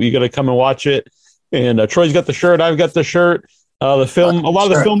 so you got to come and watch it. And Troy's got the shirt. I've got the shirt. A lot of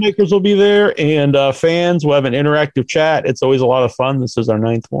the filmmakers will be there, and fans will have an interactive chat. It's always a lot of fun. This is our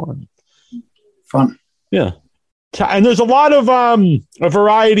 9th one. Fun. Yeah. And there's a lot of a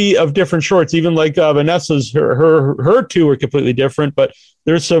variety of different shorts. Even like Vanessa's, her two are completely different. But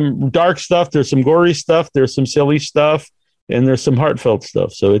there's some dark stuff, there's some gory stuff, there's some silly stuff, and there's some heartfelt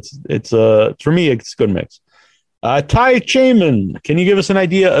stuff. So it's for me, it's a good mix. Ty Chaman, can you give us an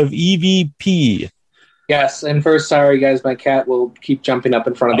idea of EVP? Yes, and first, sorry guys, my cat will keep jumping up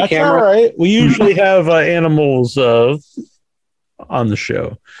in front of the camera. All right. We usually have animals on the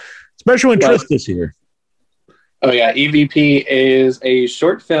show, especially when Trista's here. Oh yeah, EVP is a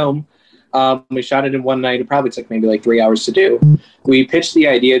short film. We shot it in one night. It probably took maybe like 3 hours to do. We pitched the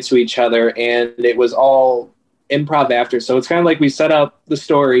idea to each other, and it was all improv after. So it's kind of like we set up the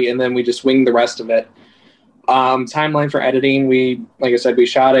story, and then we just winged the rest of it. Timeline for editing, like I said, we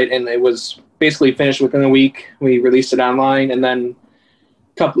shot it, and it was basically finished within a week. We released it online, and then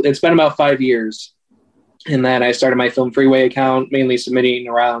it's been about 5 years. And then I started my Film Freeway account, mainly submitting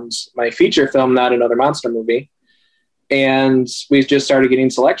around my feature film, Not Another Monster Movie. And we just started getting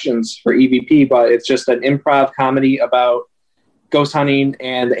selections for EVP, but it's just an improv comedy about ghost hunting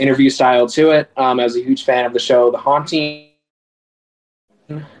and the interview style to it. I was a huge fan of the show The Haunting,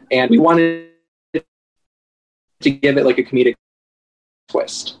 and we wanted to give it like a comedic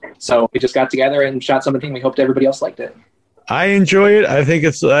twist. So we just got together and shot something. We hoped everybody else liked it. I enjoy it. I think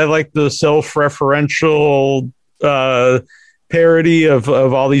I like the self-referential parody of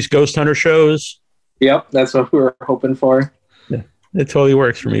all these ghost hunter shows. Yep, that's what we were hoping for. Yeah, it totally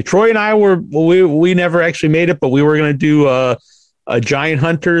works for me. Troy and I we never actually made it, but we were going to do a giant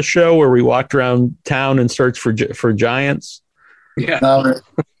hunter show where we walked around town and searched for giants. Yeah.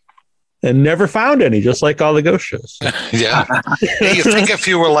 And never found any, just like all the ghost shows. Yeah. Hey, you think if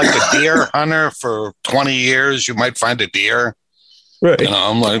you were like a deer hunter for 20 years, you might find a deer? Right. You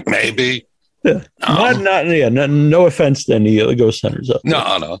know, I'm like, maybe. Yeah. No offense to any of the ghost hunters up there.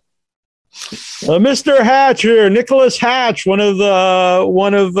 No. Mr. Hatcher, Nicholas Hatch, I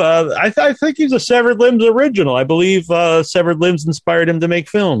think he's a Severed Limbs original. I believe Severed Limbs inspired him to make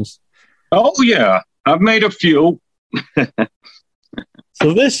films. Oh, yeah. I've made a few.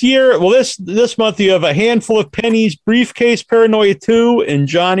 So this year, this month, you have A Handful of Pennies, Briefcase Paranoia 2, and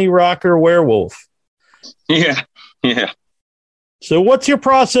Johnny Rocker Werewolf. Yeah. So what's your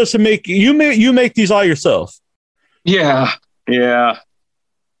process of making? You make these all yourself? Yeah.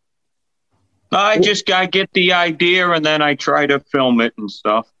 I get the idea, and then I try to film it and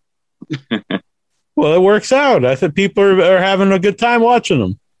stuff. Well, it works out. I think people are having a good time watching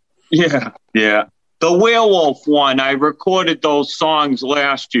them. Yeah. The werewolf one, I recorded those songs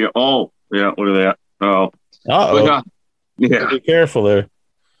last year. Oh, yeah, look at that. Oh. Uh-oh. Yeah. Be careful there.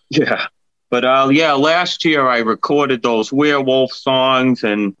 Yeah. But, last year I recorded those werewolf songs,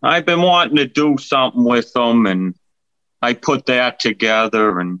 and I've been wanting to do something with them, and I put that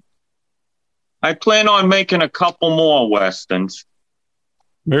together, and I plan on making a couple more Westerns.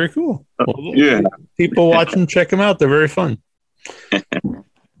 Very cool. Well, yeah. People watching, check them out. They're very fun.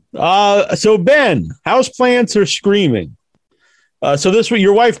 So Ben, houseplants are screaming. So this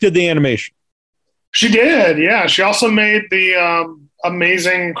your wife did the animation. She did, yeah. She also made the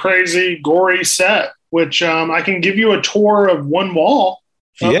amazing, crazy, gory set, which I can give you a tour of one wall.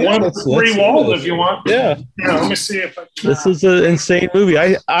 One of the three walls if you want. Yeah. Let me see if I can. This is an insane movie.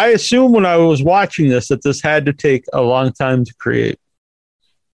 I assume when I was watching this that this had to take a long time to create.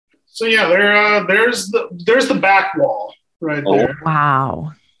 So yeah, there's the back wall right there.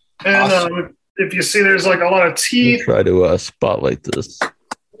 Wow. And awesome. If you see, there's like a lot of teeth. Try to spotlight this. A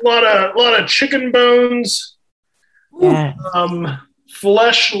lot of chicken bones. Yeah.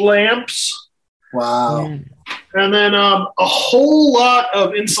 Flesh lamps. Wow. And then a whole lot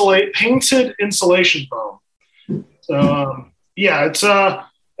of painted insulation foam. So it's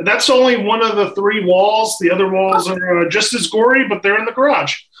that's only one of the three walls. The other walls are just as gory, but they're in the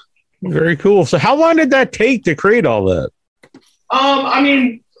garage. Very cool. So how long did that take to create all that? I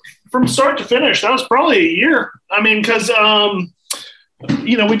mean, from start to finish, that was probably a year. I mean, because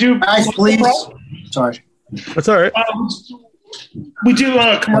we do. Nice, please. Sorry. That's all right. We do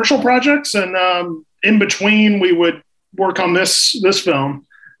commercial projects, and in between, we would work on this film.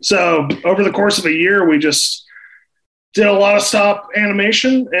 So over the course of a year, we just did a lot of stop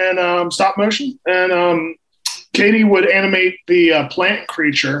animation and stop motion. And Katie would animate the plant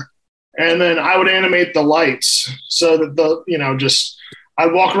creature, and then I would animate the lights so that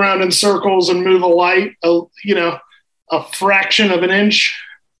I'd walk around in circles and move a light, a fraction of an inch,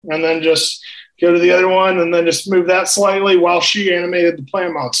 and then just go to the other one and then just move that slightly while she animated the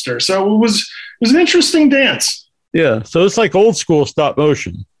plant monster. So it was an interesting dance. Yeah. So it's like old school stop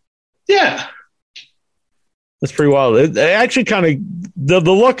motion. Yeah. That's pretty wild. It actually kind of, the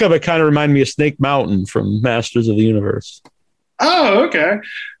look of it kind of reminded me of Snake Mountain from Masters of the Universe. Oh, okay.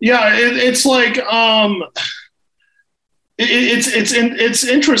 Yeah. It's like, it's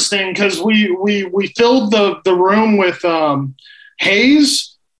interesting because we filled the room with haze.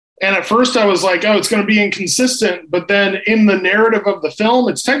 And at first I was like, oh, it's going to be inconsistent. But then in the narrative of the film,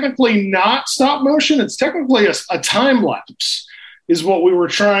 it's technically not stop motion. It's technically a time lapse is what we were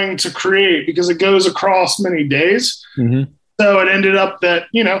trying to create because it goes across many days. Mm-hmm. So it ended up that,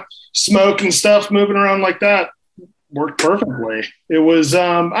 smoke and stuff moving around like that worked perfectly. It was,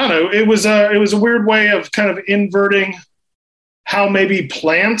 I don't know, it was a weird way of kind of inverting how maybe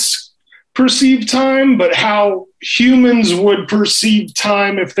plants perceive time, but how humans would perceive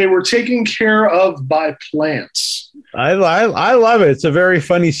time if they were taken care of by plants. I love it. It's a very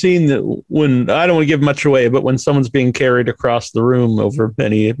funny scene that when I don't want to give much away, but when someone's being carried across the room over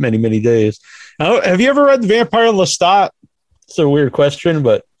many, many, many days. Have you ever read The Vampire Lestat? It's a weird question,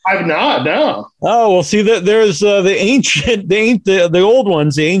 but I've not. No. Oh, well, see that there's the old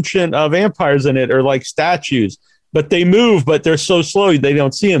ones, the ancient vampires in it are like statues. But they move, but they're so slow they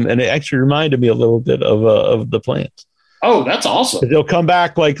don't see them, and it actually reminded me a little bit of the plants. Oh, that's awesome! They'll come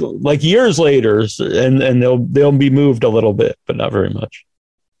back like years later, and they'll be moved a little bit, but not very much.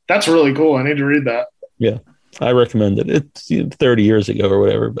 That's really cool. I need to read that. Yeah, I recommend it. It's 30 years ago or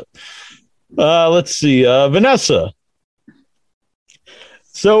whatever. But let's see, Vanessa.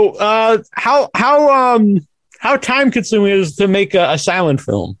 So how time consuming is to make a silent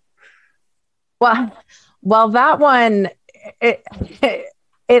film? Well, that one,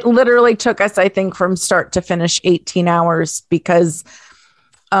 it literally took us, I think, from start to finish 18 hours because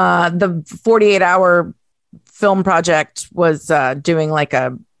the 48-hour film project was doing like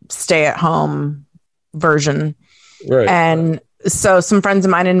a stay-at-home version. Right. And so some friends of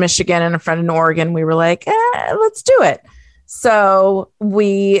mine in Michigan and a friend in Oregon, we were like, let's do it. So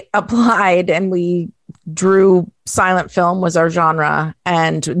we applied and we drew silent film was our genre.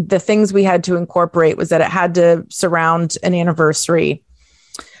 And the things we had to incorporate was that it had to surround an anniversary.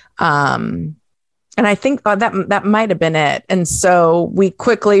 And I think that might have been it. And so we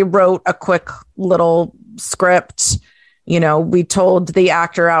quickly wrote a quick little script. We told the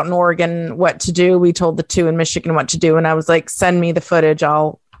actor out in Oregon what to do. We told the two in Michigan what to do. And I was like, send me the footage.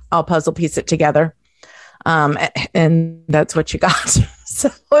 I'll puzzle piece it together. And that's what you got. So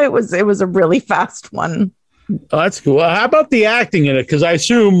it was a really fast one. Oh, that's cool. How about the acting in it? Because I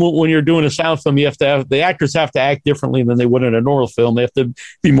assume when you're doing a sound film, the actors have to act differently than they would in a normal film. They have to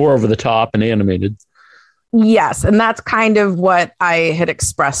be more over the top and animated. Yes. And that's kind of what I had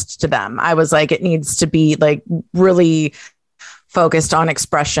expressed to them. I was like, it needs to be like really focused on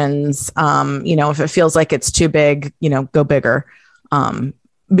expressions. If it feels like it's too big, go bigger.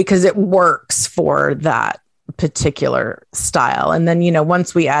 Because it works for that particular style. And then,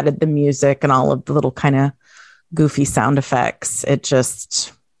 once we added the music and all of the little kind of goofy sound effects, it's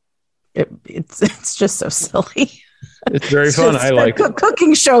just so silly. It's very fun. I like it.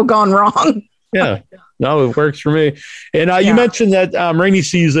 Cooking show gone wrong. Yeah. No, it works for me. And you mentioned that Rainy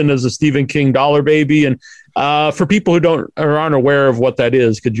Season is a Stephen King dollar baby. And for people who aren't aware of what that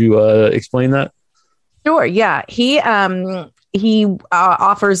is, could you explain that? Sure. Yeah. He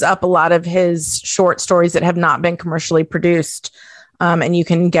offers up a lot of his short stories that have not been commercially produced. And you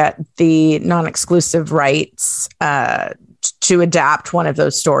can get the non-exclusive rights to adapt one of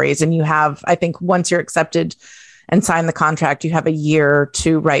those stories. And you have, I think, once you're accepted and sign the contract, you have a year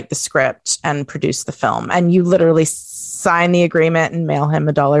to write the script and produce the film. And you literally sign the agreement and mail him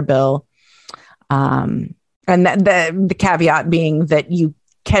a $1 bill. And the caveat being that you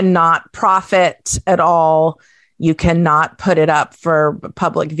cannot profit at all. You cannot put it up for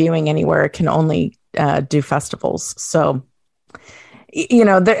public viewing anywhere. It can only do festivals. So,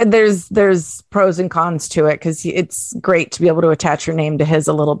 there's pros and cons to it because it's great to be able to attach your name to his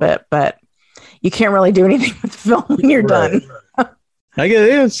a little bit, but you can't really do anything with the film when you're done. I get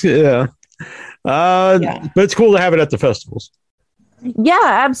it. Yeah. But it's cool to have it at the festivals. Yeah,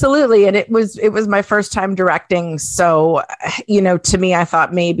 absolutely. And it was my first time directing. So, to me, I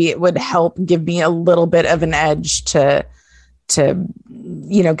thought maybe it would help give me a little bit of an edge to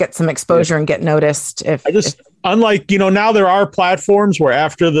get some exposure and get noticed. Unlike, now there are platforms where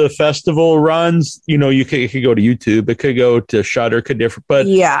after the festival runs, you could go to YouTube, it could go to Shudder, could differ, but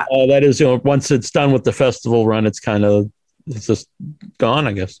yeah, that is, once it's done with the festival run, it's just gone,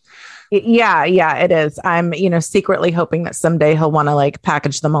 I guess. Yeah, it is. I'm, secretly hoping that someday he'll want to like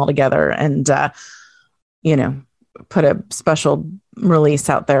package them all together and, put a special release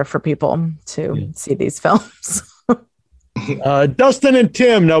out there for people to see these films. Dustin and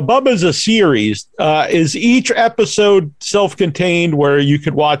Tim, now Bubba's a series. Is each episode self-contained where you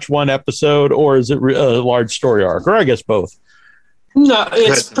could watch one episode, or is it a large story arc, or I guess both? No,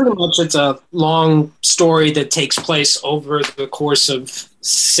 it's a long story that takes place over the course of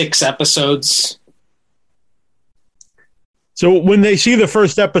 6 episodes. So when they see the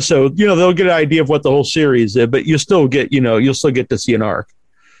first episode, they'll get an idea of what the whole series is, but you still get, you'll still get to see an arc.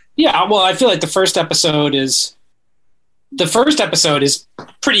 Yeah, well, I feel like the first episode is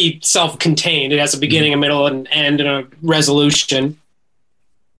pretty self-contained. It has a beginning, a middle, and end, and a resolution.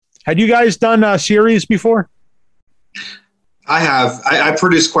 Had you guys done a series before? I have. I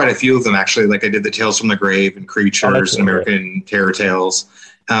produced quite a few of them, actually. Like I did the Tales from the Grave and Creatures and American Terror Tales.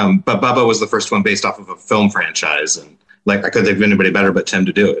 But Bubba was the first one based off of a film franchise. And I couldn't think of anybody better but Tim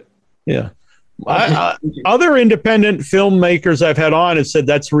to do it. Yeah. Other independent filmmakers I've had on have said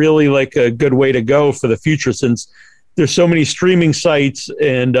that's really like a good way to go for the future, since there's so many streaming sites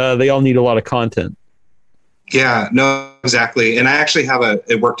and they all need a lot of content. Yeah, no, exactly. And I actually have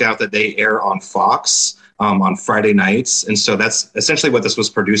it worked out that they air on Fox on Friday nights. And so that's essentially what this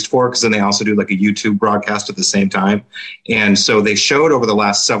was produced for, because then they also do like a YouTube broadcast at the same time. And so they showed over the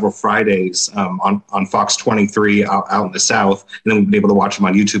last several Fridays on Fox 23 out in the South, and then we've been able to watch them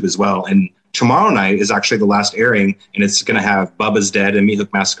on YouTube as well. And tomorrow night is actually the last airing, and it's going to have Bubba's Dead and Meat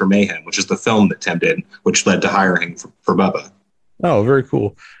Hook Massacre Mayhem, which is the film that Tim did, which led to hiring for Bubba. Oh, very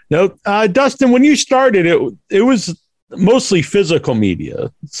cool. Now, Dustin, when you started, it was mostly physical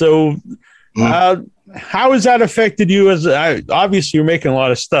media. So how has that affected you? Obviously, you're making a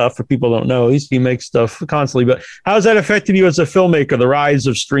lot of stuff. For people who don't know, he makes stuff constantly. But how has that affected you as a filmmaker? The rise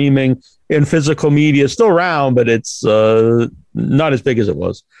of streaming and physical media is still around, but it's not as big as it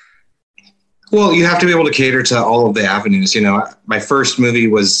was. Well, you have to be able to cater to all of the avenues. My first movie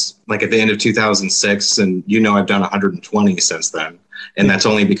was like at the end of 2006, and I've done 120 since then. And that's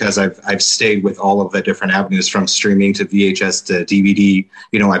only because I've stayed with all of the different avenues, from streaming to VHS to DVD.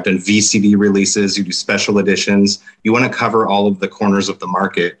 I've done VCD releases, you do special editions. You want to cover all of the corners of the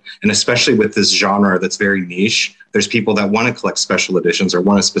market. And especially with this genre that's very niche, there's people that want to collect special editions or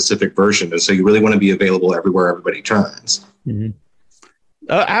want a specific version. And so you really want to be available everywhere everybody turns. Mm-hmm.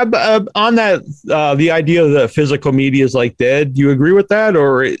 On that, the idea that physical media is like dead, do you agree with that,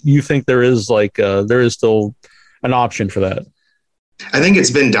 or you think there is still an option for that? I think it's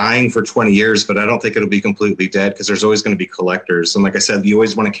been dying for 20 years, but I don't think it'll be completely dead, because there's always going to be collectors. And like I said, you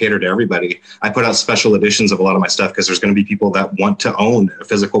always want to cater to everybody. I put out special editions of a lot of my stuff because there's going to be people that want to own a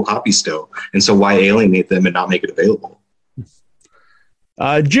physical copy still. And so why alienate them and not make it available?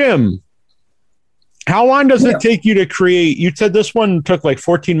 Jim, how long does it take you to create? You said this one took like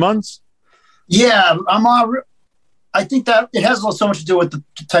 14 months? Yeah, I think that it has so much to do with the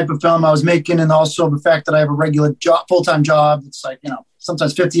type of film I was making, and also the fact that I have a regular job, full-time job. It's like,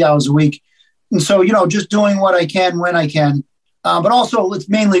 sometimes 50 hours a week. And so, just doing what I can when I can. But also it's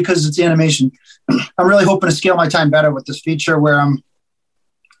mainly because it's animation. I'm really hoping to scale my time better with this feature, where I'm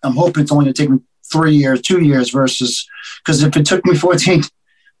hoping it's only going to take me 2 years versus, because if it took me 14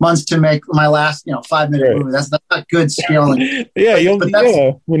 months to make my last, 5-minute movie, that's not good scaling. Yeah,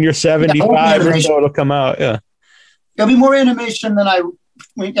 when you're 75 or so, it'll come out. Yeah. There'll be more animation than I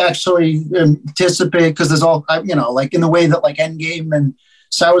actually anticipate, because there's all, like in the way that like Endgame and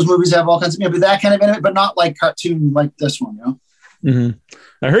Star Wars movies have all kinds of, that kind of animation, but not like cartoon like this one, Mm-hmm.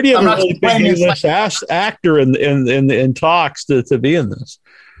 I heard you have a really big English actor in talks to be in this.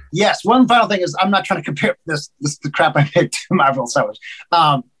 Yes. One final thing is, I'm not trying to compare this the crap I made to Marvel Star Wars.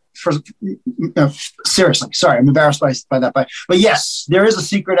 Seriously, sorry, I'm embarrassed by that. But yes, there is a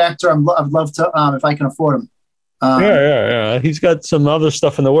secret actor. I'd love to, if I can afford him. Yeah. He's got some other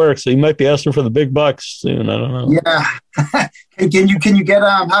stuff in the works, so he might be asking for the big bucks soon. I don't know. Yeah. Can you get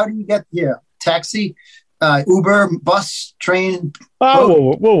how do you get taxi, Uber, bus, train?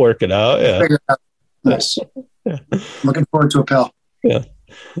 Oh, we'll work it out. Yeah. Nice. Yeah. Looking forward to a pal. Yeah.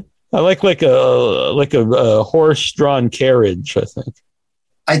 I like a horse-drawn carriage, I think.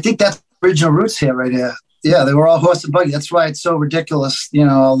 I think that's original roots here, right here. Yeah, they were all horse and buggy. That's why it's so ridiculous.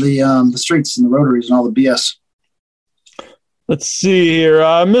 All the streets and the rotaries and all the BS. Let's see here,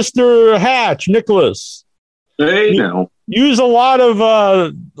 Mr. Hatch, Nicholas. Hey, now. Use a lot of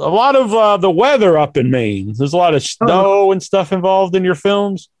the weather up in Maine. There's a lot of snow and stuff involved in your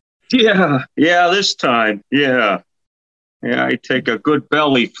films. Yeah, this time. Yeah, I take a good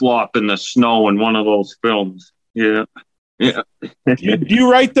belly flop in the snow in one of those films. Yeah. do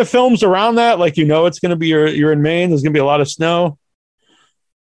you write the films around that? Like, it's going to be you're in Maine. There's going to be a lot of snow.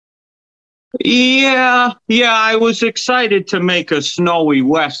 Yeah. I was excited to make a snowy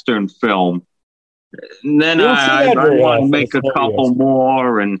Western film. And then I want to make a couple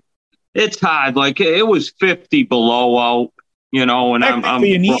more, and it's hard. Like, it was 50 below out, and I'm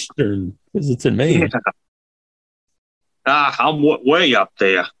in Eastern because it's in Maine. Yeah. I'm way up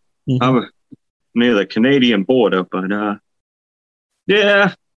there. Mm-hmm. I'm near the Canadian border, but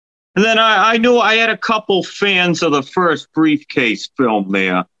yeah. And then I knew I had a couple fans of the first Briefcase film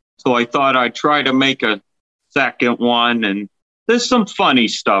there, so I thought I'd try to make a second one, and there's some funny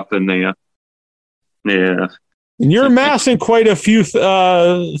stuff in there. Yeah. And you're amassing quite a few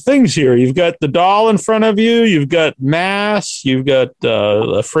things here. You've got the doll in front of you. You've got mass. You've got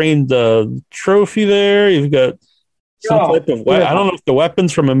a framed trophy there. You've got some type of weapon. I don't know if the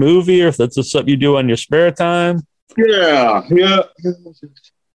weapon's from a movie or if that's just something you do on your spare time. Yeah. It's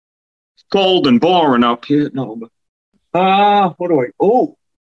cold and boring up here. No, but what do I? Oh,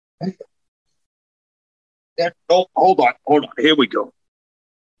 hold on. Here we go.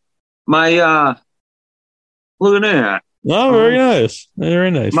 My look at that. Oh, very nice.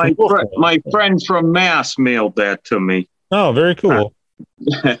 Very nice. My friend from Mass mailed that to me. Oh, very cool.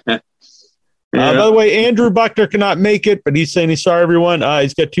 By the way, Andrew Buckner cannot make it, but he's saying he's sorry, everyone.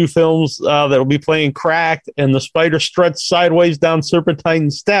 He's got two films that will be playing Cracked and The Spider Struts Sideways Down Serpentine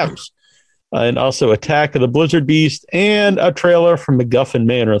Steps, and also Attack of the Blizzard Beast, and a trailer from MacGuffin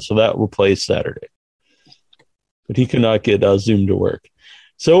Manor, so that will play Saturday. But he cannot get Zoom to work.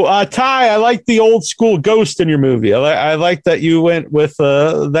 So, Ty, I like the old school ghost in your movie. I like that you went with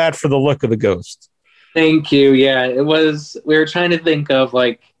that for the look of the ghost. Thank you. Yeah, it was. We were trying to think of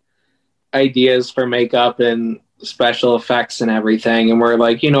like ideas for makeup and special effects and everything, and we're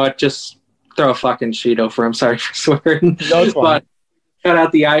like, you know what, just throw a fucking sheet over. I'm sorry for swearing, but cut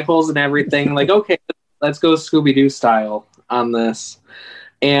out the eye holes and everything. Like, okay, let's go Scooby-Doo style on this.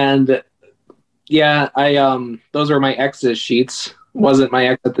 And yeah, those were my ex's sheets. Wasn't my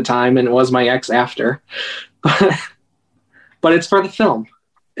ex at the time, and it was my ex after. But it's for the film.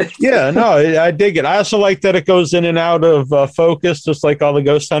 Yeah, no, I dig it. I also like that it goes in and out of focus, just like all the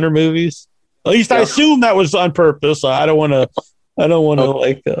Ghost Hunter movies. At least I assume that was on purpose. I don't want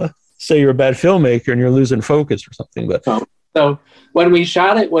to say you're a bad filmmaker and you're losing focus or something. But so when we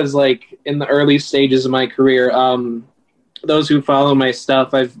shot it was like in the early stages of my career. Those who follow my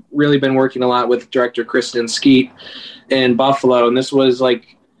stuff, I've really been working a lot with director Kristen Skeet in Buffalo, and this was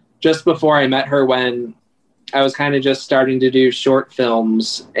like just before I met her, when I was kind of just starting to do short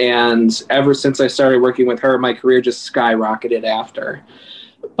films, and ever since I started working with her, my career just skyrocketed after.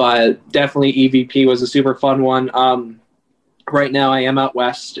 But definitely EVP was a super fun one. Right now I am out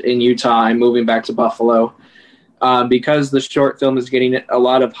west in Utah. I'm moving back to Buffalo. Because the short film is getting a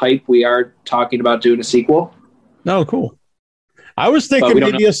lot of hype, we are talking about doing a sequel. Oh, cool. I was thinking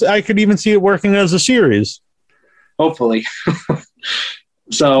maybe I could even see it working as a series. Hopefully.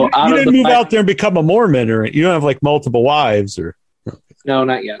 So you didn't move out there and become a Mormon, or you don't have like multiple wives, or no,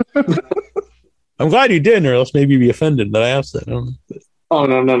 not yet. I'm glad you didn't, or else maybe you'd be offended that I asked that. I don't know. Oh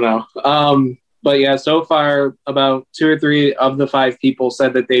no. But yeah, so far about 2 or 3 of the 5 people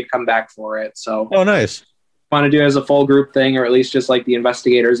said that they'd come back for it. So nice. Want to do it as a full group thing, or at least just like the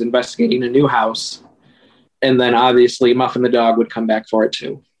investigators investigating a new house, and then obviously Muffin the dog would come back for it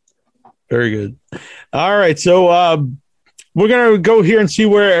too. Very good. All right, so we're going to go here and see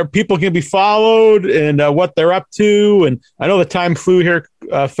where people can be followed and what they're up to. And I know the time flew here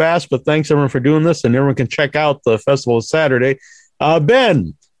fast, but thanks everyone for doing this. And everyone can check out the festival Saturday.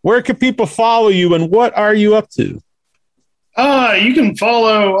 Ben, where can people follow you and what are you up to? You can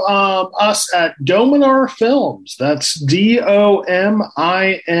follow us at Dominar Films. That's DOMINAR.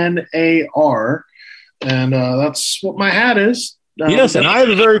 And that's what my hat is. Yes, and I have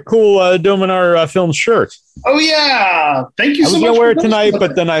a very cool Dominar Films shirt. Oh, yeah. Thank you so much. I was going to wear it tonight,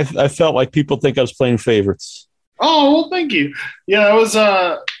 but then I felt like people think I was playing favorites. Oh, well, thank you. Yeah, it was,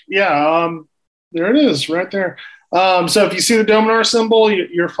 there it is right there. So if you see the Dominar symbol,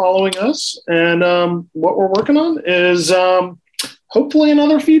 you're following us. And what we're working on is hopefully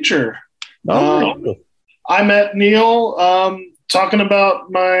another feature. I met Neil talking about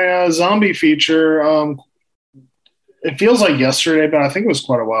my zombie feature It feels like yesterday, but I think it was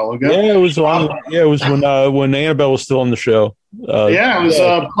quite a while ago. Yeah, it was when Annabelle was still on the show. Yeah, it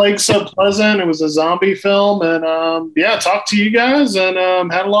was Plague So Pleasant. It was a zombie film, and talked to you guys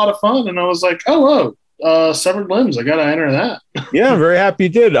and had a lot of fun. And I was like, oh, whoa, Severed Limbs. I got to enter that. Yeah, I'm very happy you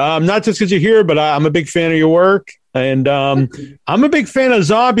did. Not just because you're here, but I'm a big fan of your work. And I'm a big fan of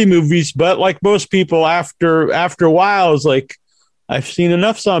zombie movies, but like most people, after a while, I was like, I've seen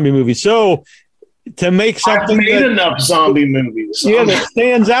enough zombie movies. So to make something I've made enough zombie movies. Yeah, that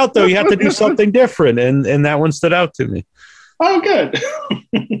stands out though. You have to do something different, and that one stood out to me. Oh, good.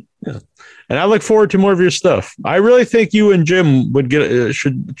 Yeah. And I look forward to more of your stuff. I really think you and Jim would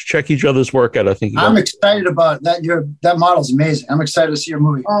should check each other's work out. I think I'm excited about that. That model's amazing. I'm excited to see your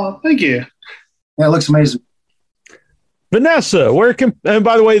movie. Oh, thank you. Yeah, it looks amazing. Vanessa, and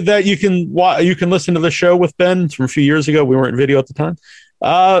by the way, that you can listen to the show with Ben from a few years ago. We weren't in video at the time.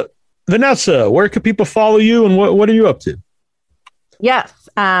 Vanessa, where can people follow you, and what are you up to? Yes,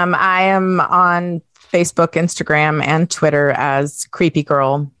 I am on Facebook, Instagram, and Twitter as Creepy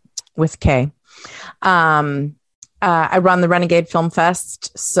Girl with K. I run the Renegade Film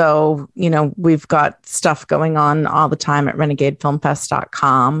Fest, so we've got stuff going on all the time at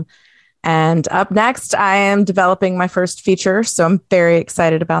renegadefilmfest.com. And up next, I am developing my first feature, so I'm very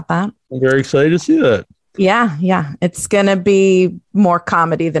excited about that. I'm very excited to see that. Yeah. It's going to be more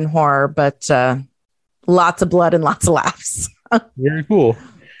comedy than horror, but lots of blood and lots of laughs. Very cool.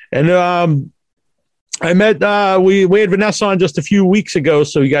 And I met, we had Vanessa on just a few weeks ago,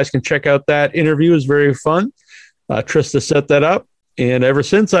 so you guys can check out that interview. It was very fun. Trista set that up. And ever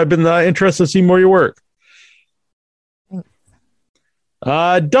since, I've been interested to see more of your work.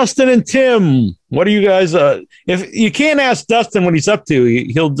 Dustin and Tim, what are you guys? If you can't ask Dustin what he's up to,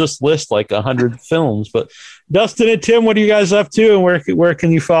 he'll just list like 100 films. But Dustin and Tim, what are you guys up to, and where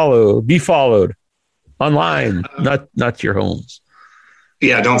can you be followed online, not your homes?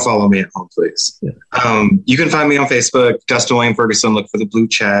 Yeah, don't follow me at home, please. Yeah. You can find me on Facebook, Dustin Wayne Ferguson. Look for the blue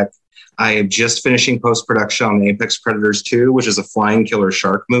check. I am just finishing post-production on Apex Predators 2, which is a flying killer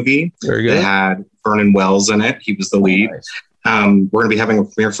shark movie. Very good. It had Vernon Wells in it. He was the lead. Nice. We're going to be having a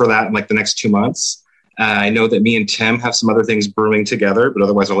premiere for that in like the next 2 months. I know that me and Tim have some other things brewing together, but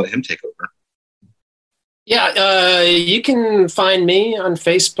otherwise I'll let him take over. Yeah, you can find me on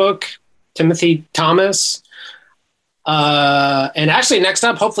Facebook, Timothy Thomas. And actually next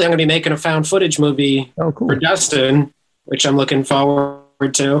up, hopefully I'm going to be making a found footage movie for Dustin, which I'm looking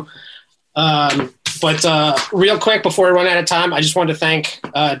forward to. But real quick, before we run out of time, I just wanted to thank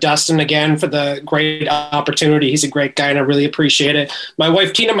Dustin again for the great opportunity. He's a great guy, and I really appreciate it. My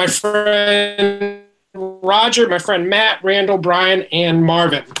wife, Tina, my friend Roger, my friend Matt, Randall, Brian, and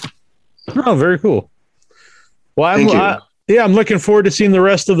Marvin. Oh, very cool. Well, I'm looking forward to seeing the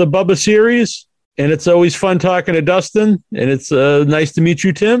rest of the Bubba series, and it's always fun talking to Dustin, and it's nice to meet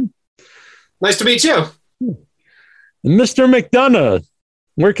you, Tim. Nice to meet you. Mr. McDonough,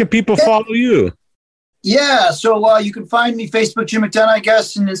 where can people follow you? Yeah, so you can find me Facebook, Jim McDonough, I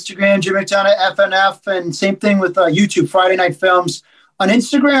guess, and Instagram, Jim McDonough, FNF, and same thing with YouTube, Friday Night Films. On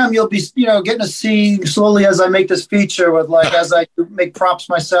Instagram, you'll be, getting to see slowly as I make this feature with, as I make props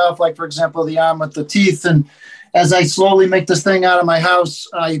myself, like, for example, the arm with the teeth, and as I slowly make this thing out of my house,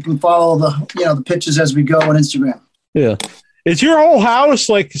 you can follow the pictures as we go on Instagram. Yeah. Is your whole house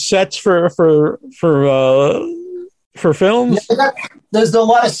like sets for films? Yeah, there's a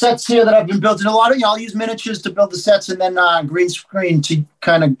lot of sets here that I've been building. A lot of, I'll use miniatures to build the sets, and then green screen to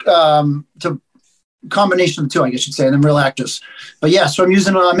kind of to combination of the two, I guess you'd say, and then real actors. But yeah, so I'm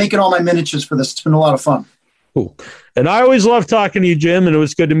using making all my miniatures for this. It's been a lot of fun. Cool. And I always love talking to you, Jim, and it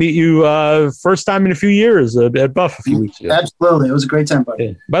was good to meet you first time in a few years at Buff a few weeks ago. Absolutely. It was a great time, buddy.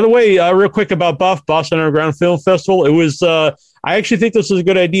 Yeah. By the way, real quick about Buff, Boston Underground Film Festival. It was, I actually think this was a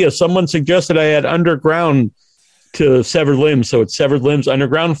good idea. Someone suggested I add underground to Severed Limbs, so it's Severed Limbs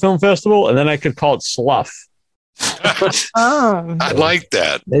Underground Film Festival, and then I could call it Slough. I like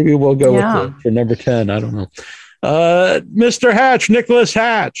that. Maybe we'll go with it for number 10. I don't know. Mr. Hatch, Nicholas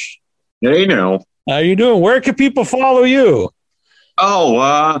Hatch. Hey, now. How you doing? Where can people follow you?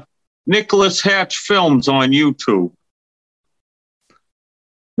 Oh, Nicholas Hatch Films on YouTube.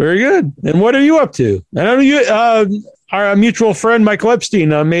 Very good. And what are you up to? I know you, our mutual friend Michael Epstein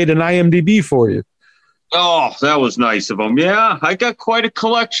made an IMDb for you. Oh, that was nice of him. Yeah, I got quite a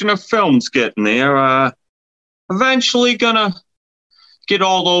collection of films getting there. Eventually gonna get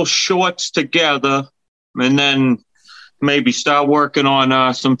all those shorts together and then maybe start working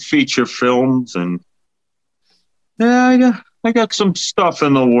on some feature films. And yeah, I got some stuff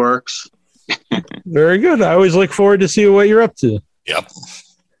in the works. Very good. I always look forward to see what you're up to. Yep.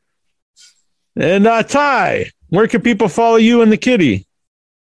 And Ty, Where can people follow you and the kitty?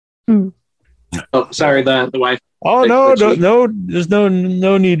 Oh, sorry, the wife. Oh no, there's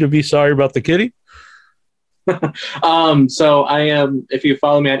no need to be sorry about the kitty. So I am. If you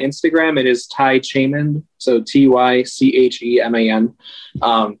follow me on Instagram, it is Ty Chaman. So TYCHEMAN.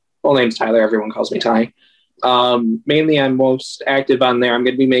 Full name's Tyler. Everyone calls me Ty. Mainly, I'm most active on there. I'm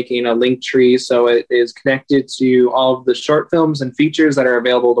going to be making a link tree, so it is connected to all of the short films and features that are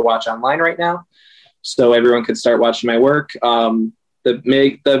available to watch online right now. So everyone can start watching my work.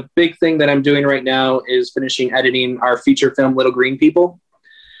 The big thing that I'm doing right now is finishing editing our feature film, Little Green People.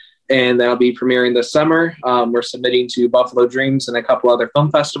 And that'll be premiering this summer. We're submitting to Buffalo Dreams and a couple other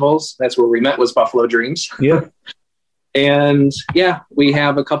film festivals. That's where we met, was Buffalo Dreams. Yeah. And yeah, we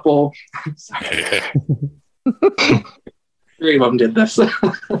have a couple. Three of them did this.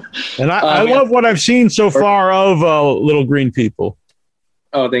 And I love what I've seen so far of Little Green People.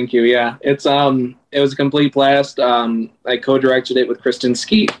 Oh, thank you. Yeah, it was a complete blast. I co-directed it with Kristen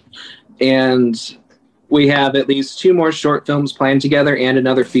Skeet, and we have at least 2 more short films planned together and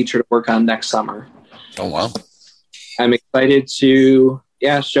another feature to work on next summer. Oh, wow. I'm excited to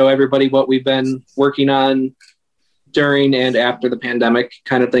show everybody what we've been working on during and after the pandemic,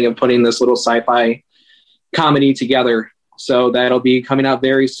 kind of thing of putting this little sci-fi comedy together. So that'll be coming out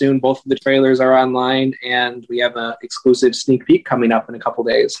very soon. Both of the trailers are online, and we have an exclusive sneak peek coming up in a couple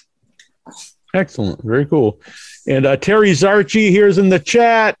days. Excellent. Very cool. And Terry Zarchi here's in the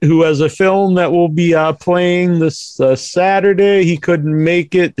chat, who has a film that will be playing this Saturday. He couldn't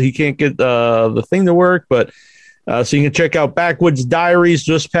make it. He can't get the thing to work, but so you can check out Backwoods Diaries,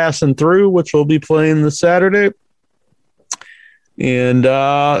 Just Passing Through, which will be playing this Saturday. And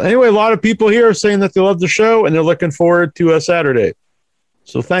anyway, a lot of people here are saying that they love the show and they're looking forward to Saturday.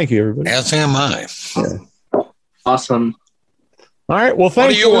 So thank you, everybody. As am I. Yeah. Awesome. All right. Well,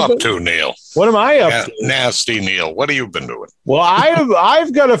 thank you. What are you up to, Neil? What am I up to? Nasty Neil. What have you been doing? Well,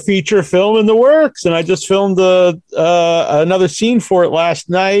 I've got a feature film in the works, and I just filmed another scene for it last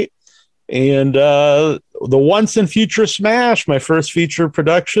night. And the Once and Future Smash, my first feature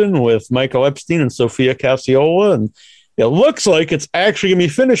production with Michael Epstein and Sophia Cacciola, and it looks like it's actually going to be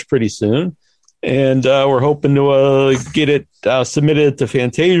finished pretty soon. And we're hoping to get it submitted to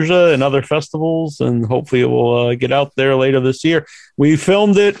Fantasia and other festivals, and hopefully it will get out there later this year. We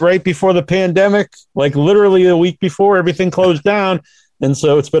filmed it right before the pandemic, like literally a week before everything closed down. And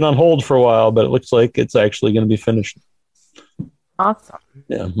so it's been on hold for a while, but it looks like it's actually going to be finished. Awesome.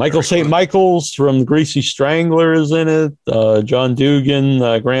 Yeah. Michael St. Michael's from the Greasy Strangler is in it. John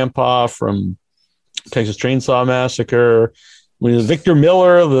Dugan, Grandpa from Texas Chainsaw Massacre. Victor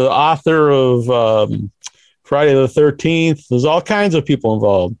Miller, the author of Friday the 13th. There's all kinds of people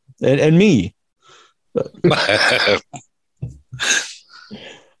involved, and me. All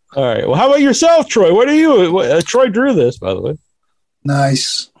right. Well, how about yourself, Troy? What are you? Troy drew this, by the way.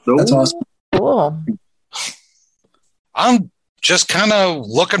 Nice. That's awesome. Cool. I'm just kind of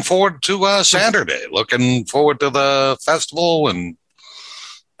looking forward to Saturday. Looking forward to the festival and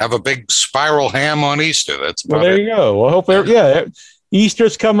have a big spiral ham on Easter. That's about there you go. Well, I hope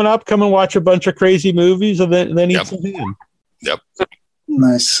Easter's coming up. Come and watch a bunch of crazy movies and then eat some ham. Yep.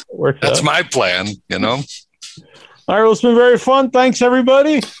 Nice. That's my plan, you know. All right, well, it's been very fun. Thanks,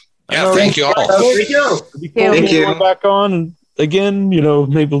 everybody. Yeah, thank you all. Thank you. Thank you. Back on and again,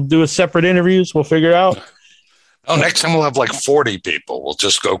 maybe we'll do a separate interviews. We'll figure it out. Oh, next time we'll have like 40 people. We'll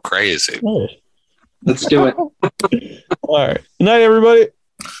just go crazy. Oh. Let's do it. All right. Good night, everybody.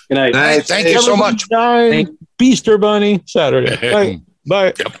 Good night. Hey, thank you so much. Beaster Bunny Saturday. Bye.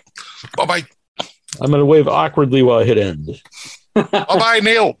 Bye. Yep. Bye-bye. I'm going to wave awkwardly while I hit end. Bye-bye,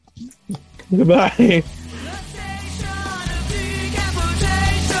 Neil. Goodbye.